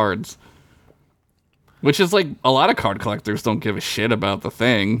wants the cards. Which is like a lot of card collectors don't give a shit about the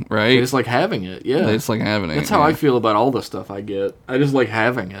thing, right? They just like having it, yeah. They just like having it. That's how yeah. I feel about all the stuff I get. I just like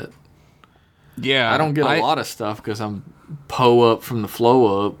having it. Yeah, I don't get a lot of stuff because I'm Poe up from the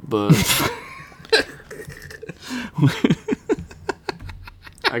flow up, but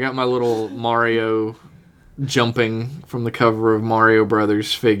I got my little Mario jumping from the cover of Mario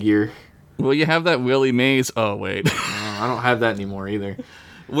Brothers figure. Well, you have that Willie Mays. Oh wait, I don't have that anymore either.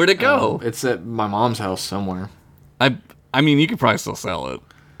 where'd it go? It's at my mom's house somewhere. I mean, you could probably still sell it.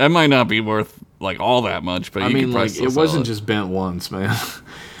 It might not be worth like all that much, but I you mean, could probably like, still it sell wasn't just bent once, man.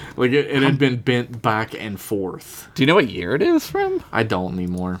 Like, it had been bent back and forth. Do you know what year it is from? I don't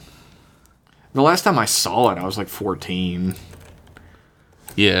anymore. The last time I saw it, I was like 14.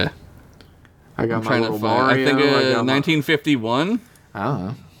 Yeah, I got I'm my trying little to find. Mario. I think I got my- 1951. I don't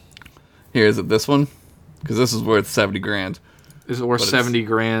know. Here, is it this one? Because this is worth 70 grand. Is it worth But it's- 70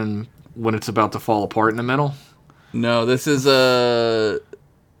 grand when it's about to fall apart in the middle? No, this is a.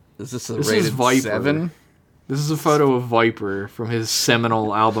 Is this a This is rated Viper. 7? This is a photo of Viper from his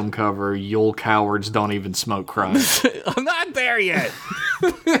seminal album cover, You'll Cowards Don't Even Smoke Cry. I'm not there yet.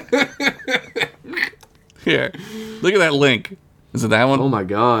 Here, look at that link. Is it that one? Oh my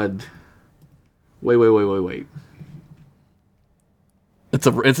god. Wait.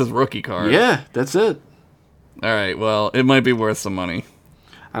 It's his rookie card. Yeah, that's it. All right. Well, it might be worth some money.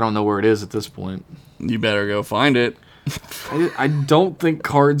 I don't know where it is at this point. You better go find it. I don't think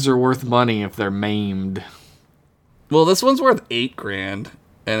cards are worth money if they're maimed. Well, this one's worth 8 grand,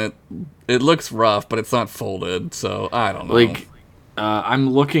 and it looks rough, but it's not folded, so I don't know. Like, I'm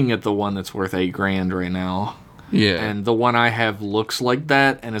looking at the one that's worth 8 grand right now. yeah, And the one I have looks like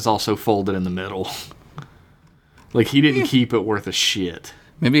that and is also folded in the middle. Like, he didn't keep it worth a shit.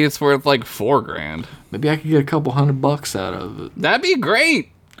 maybe it's worth like 4 grand. Maybe I could get a couple $100 out of it. That'd be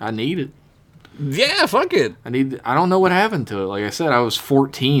great. I need it. Yeah, fuck it. I don't know what happened to it. Like I said, I was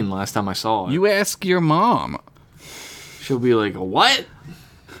 14 last time I saw it. You ask your mom. She'll be like, what?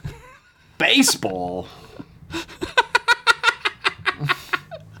 Baseball?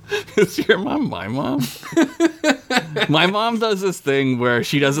 Is your mom my mom? My mom does this thing where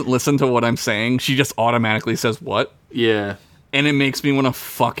she doesn't listen to what I'm saying. She just automatically says what? Yeah. And it makes me want to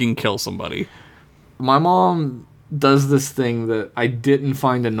fucking kill somebody. My mom does this thing that I didn't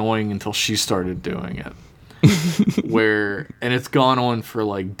find annoying until she started doing it. And it's gone on for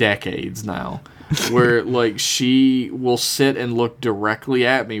like decades now. Where like she will sit and look directly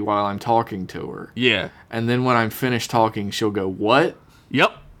at me while I'm talking to her. Yeah. And then when I'm finished talking, she'll go, what?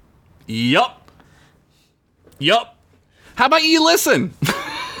 Yup. How about you listen?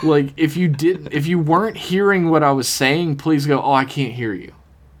 Like, if you weren't hearing what I was saying, please go, oh, I can't hear you.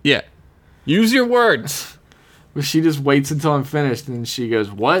 Yeah. Use your words. But she just waits until I'm finished, and she goes,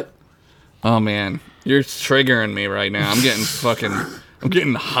 what? Oh man, you're triggering me right now. I'm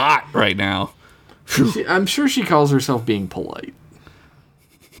getting hot right now. I'm sure she calls herself being polite.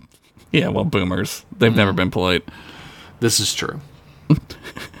 Yeah, well, boomers. They've never been polite. This is true.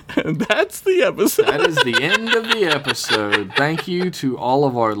 That's the episode. That is the end of the episode. Thank you to all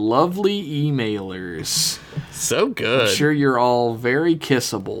of our lovely emailers. So good. I'm sure you're all very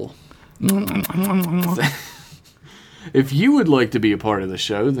kissable. If you would like to be a part of the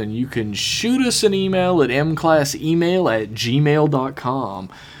show, then you can shoot us an email at mclassemail@gmail.com,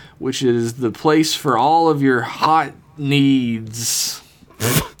 which is the place for all of your hot needs.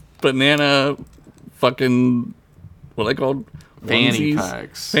 Banana fucking, what are they called? Fanny Onesies?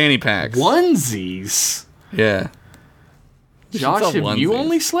 packs. Fanny packs. Onesies. Yeah. We should Josh, sell have you onesies.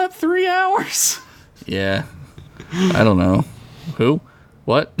 only slept 3 hours? Yeah. I don't know. Who?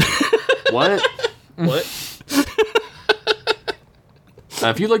 What? What? What?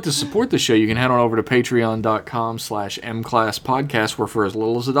 If you'd like to support the show, you can head on over to patreon.com/mclasspodcast, where for as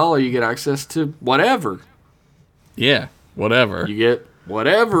little as $1, you get access to whatever. Yeah. Whatever. You get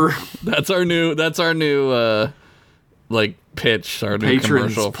whatever. That's our new like pitch, our new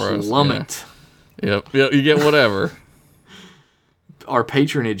Patrons commercial for us. plummet. Yeah. Yep. You get whatever. Our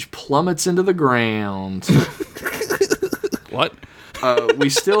patronage plummets into the ground. What? We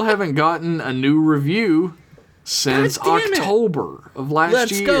still haven't gotten a new review since God damn it. October of last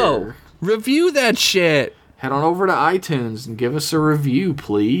Let's year. go. Review that shit. Head on over to iTunes and give us a review,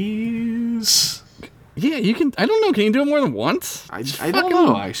 please. Yeah, you can. I don't know. Can you do it more than once? I Fucking don't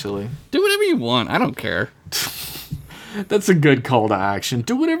know, actually. Do whatever you want. I don't care. That's a good call to action.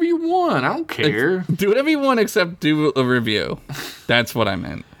 Do whatever you want. I don't care. Do whatever you want except do a review. That's what I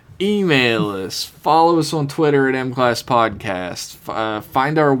meant. Email us. Follow us on Twitter at mclasspodcast.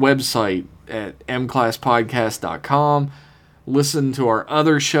 Find our website at mclasspodcast.com. Listen to our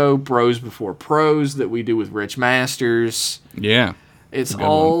other show, Bros Before Pros, that we do with Rich Masters. Yeah. It's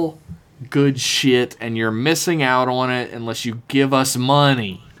all good shit, and you're missing out on it unless you give us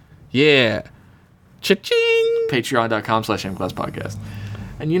money. Yeah. Cha-ching. Patreon.com/mclasspodcast.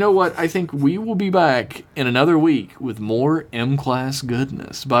 And you know what? I think we will be back in another week with more M-Class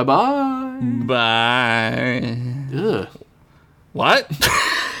goodness. Bye-bye. Bye. Ugh. What?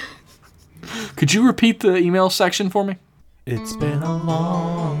 Could you repeat the email section for me? It's been a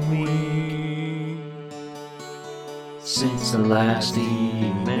long week since the last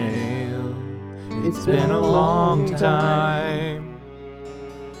email. It's been a long time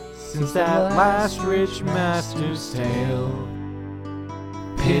since that last Rich Masters tale.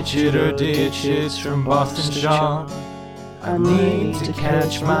 Pitch it or ditch it from Boston Sean. I need to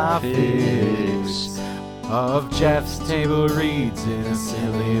catch my fix of Jeff's table reads in a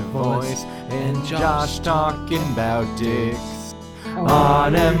silly voice and Josh talking about dicks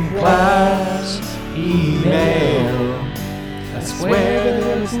on M-Class email. I swear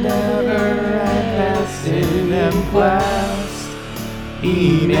there's never an S in M-Class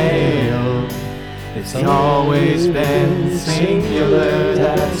email. It's always been singular,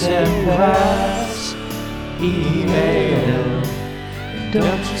 that's M-Class email.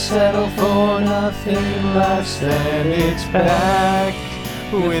 Don't you settle for nothing less than it's back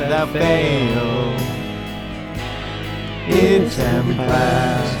without fail. It's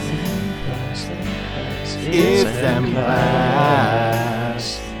M-Class. It's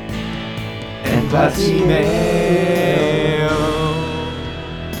M-Class. M-Class email.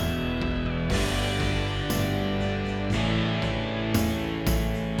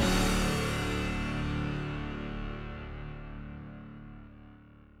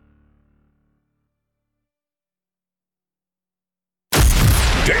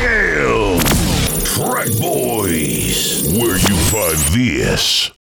 Damn! Track Boys, where you find this?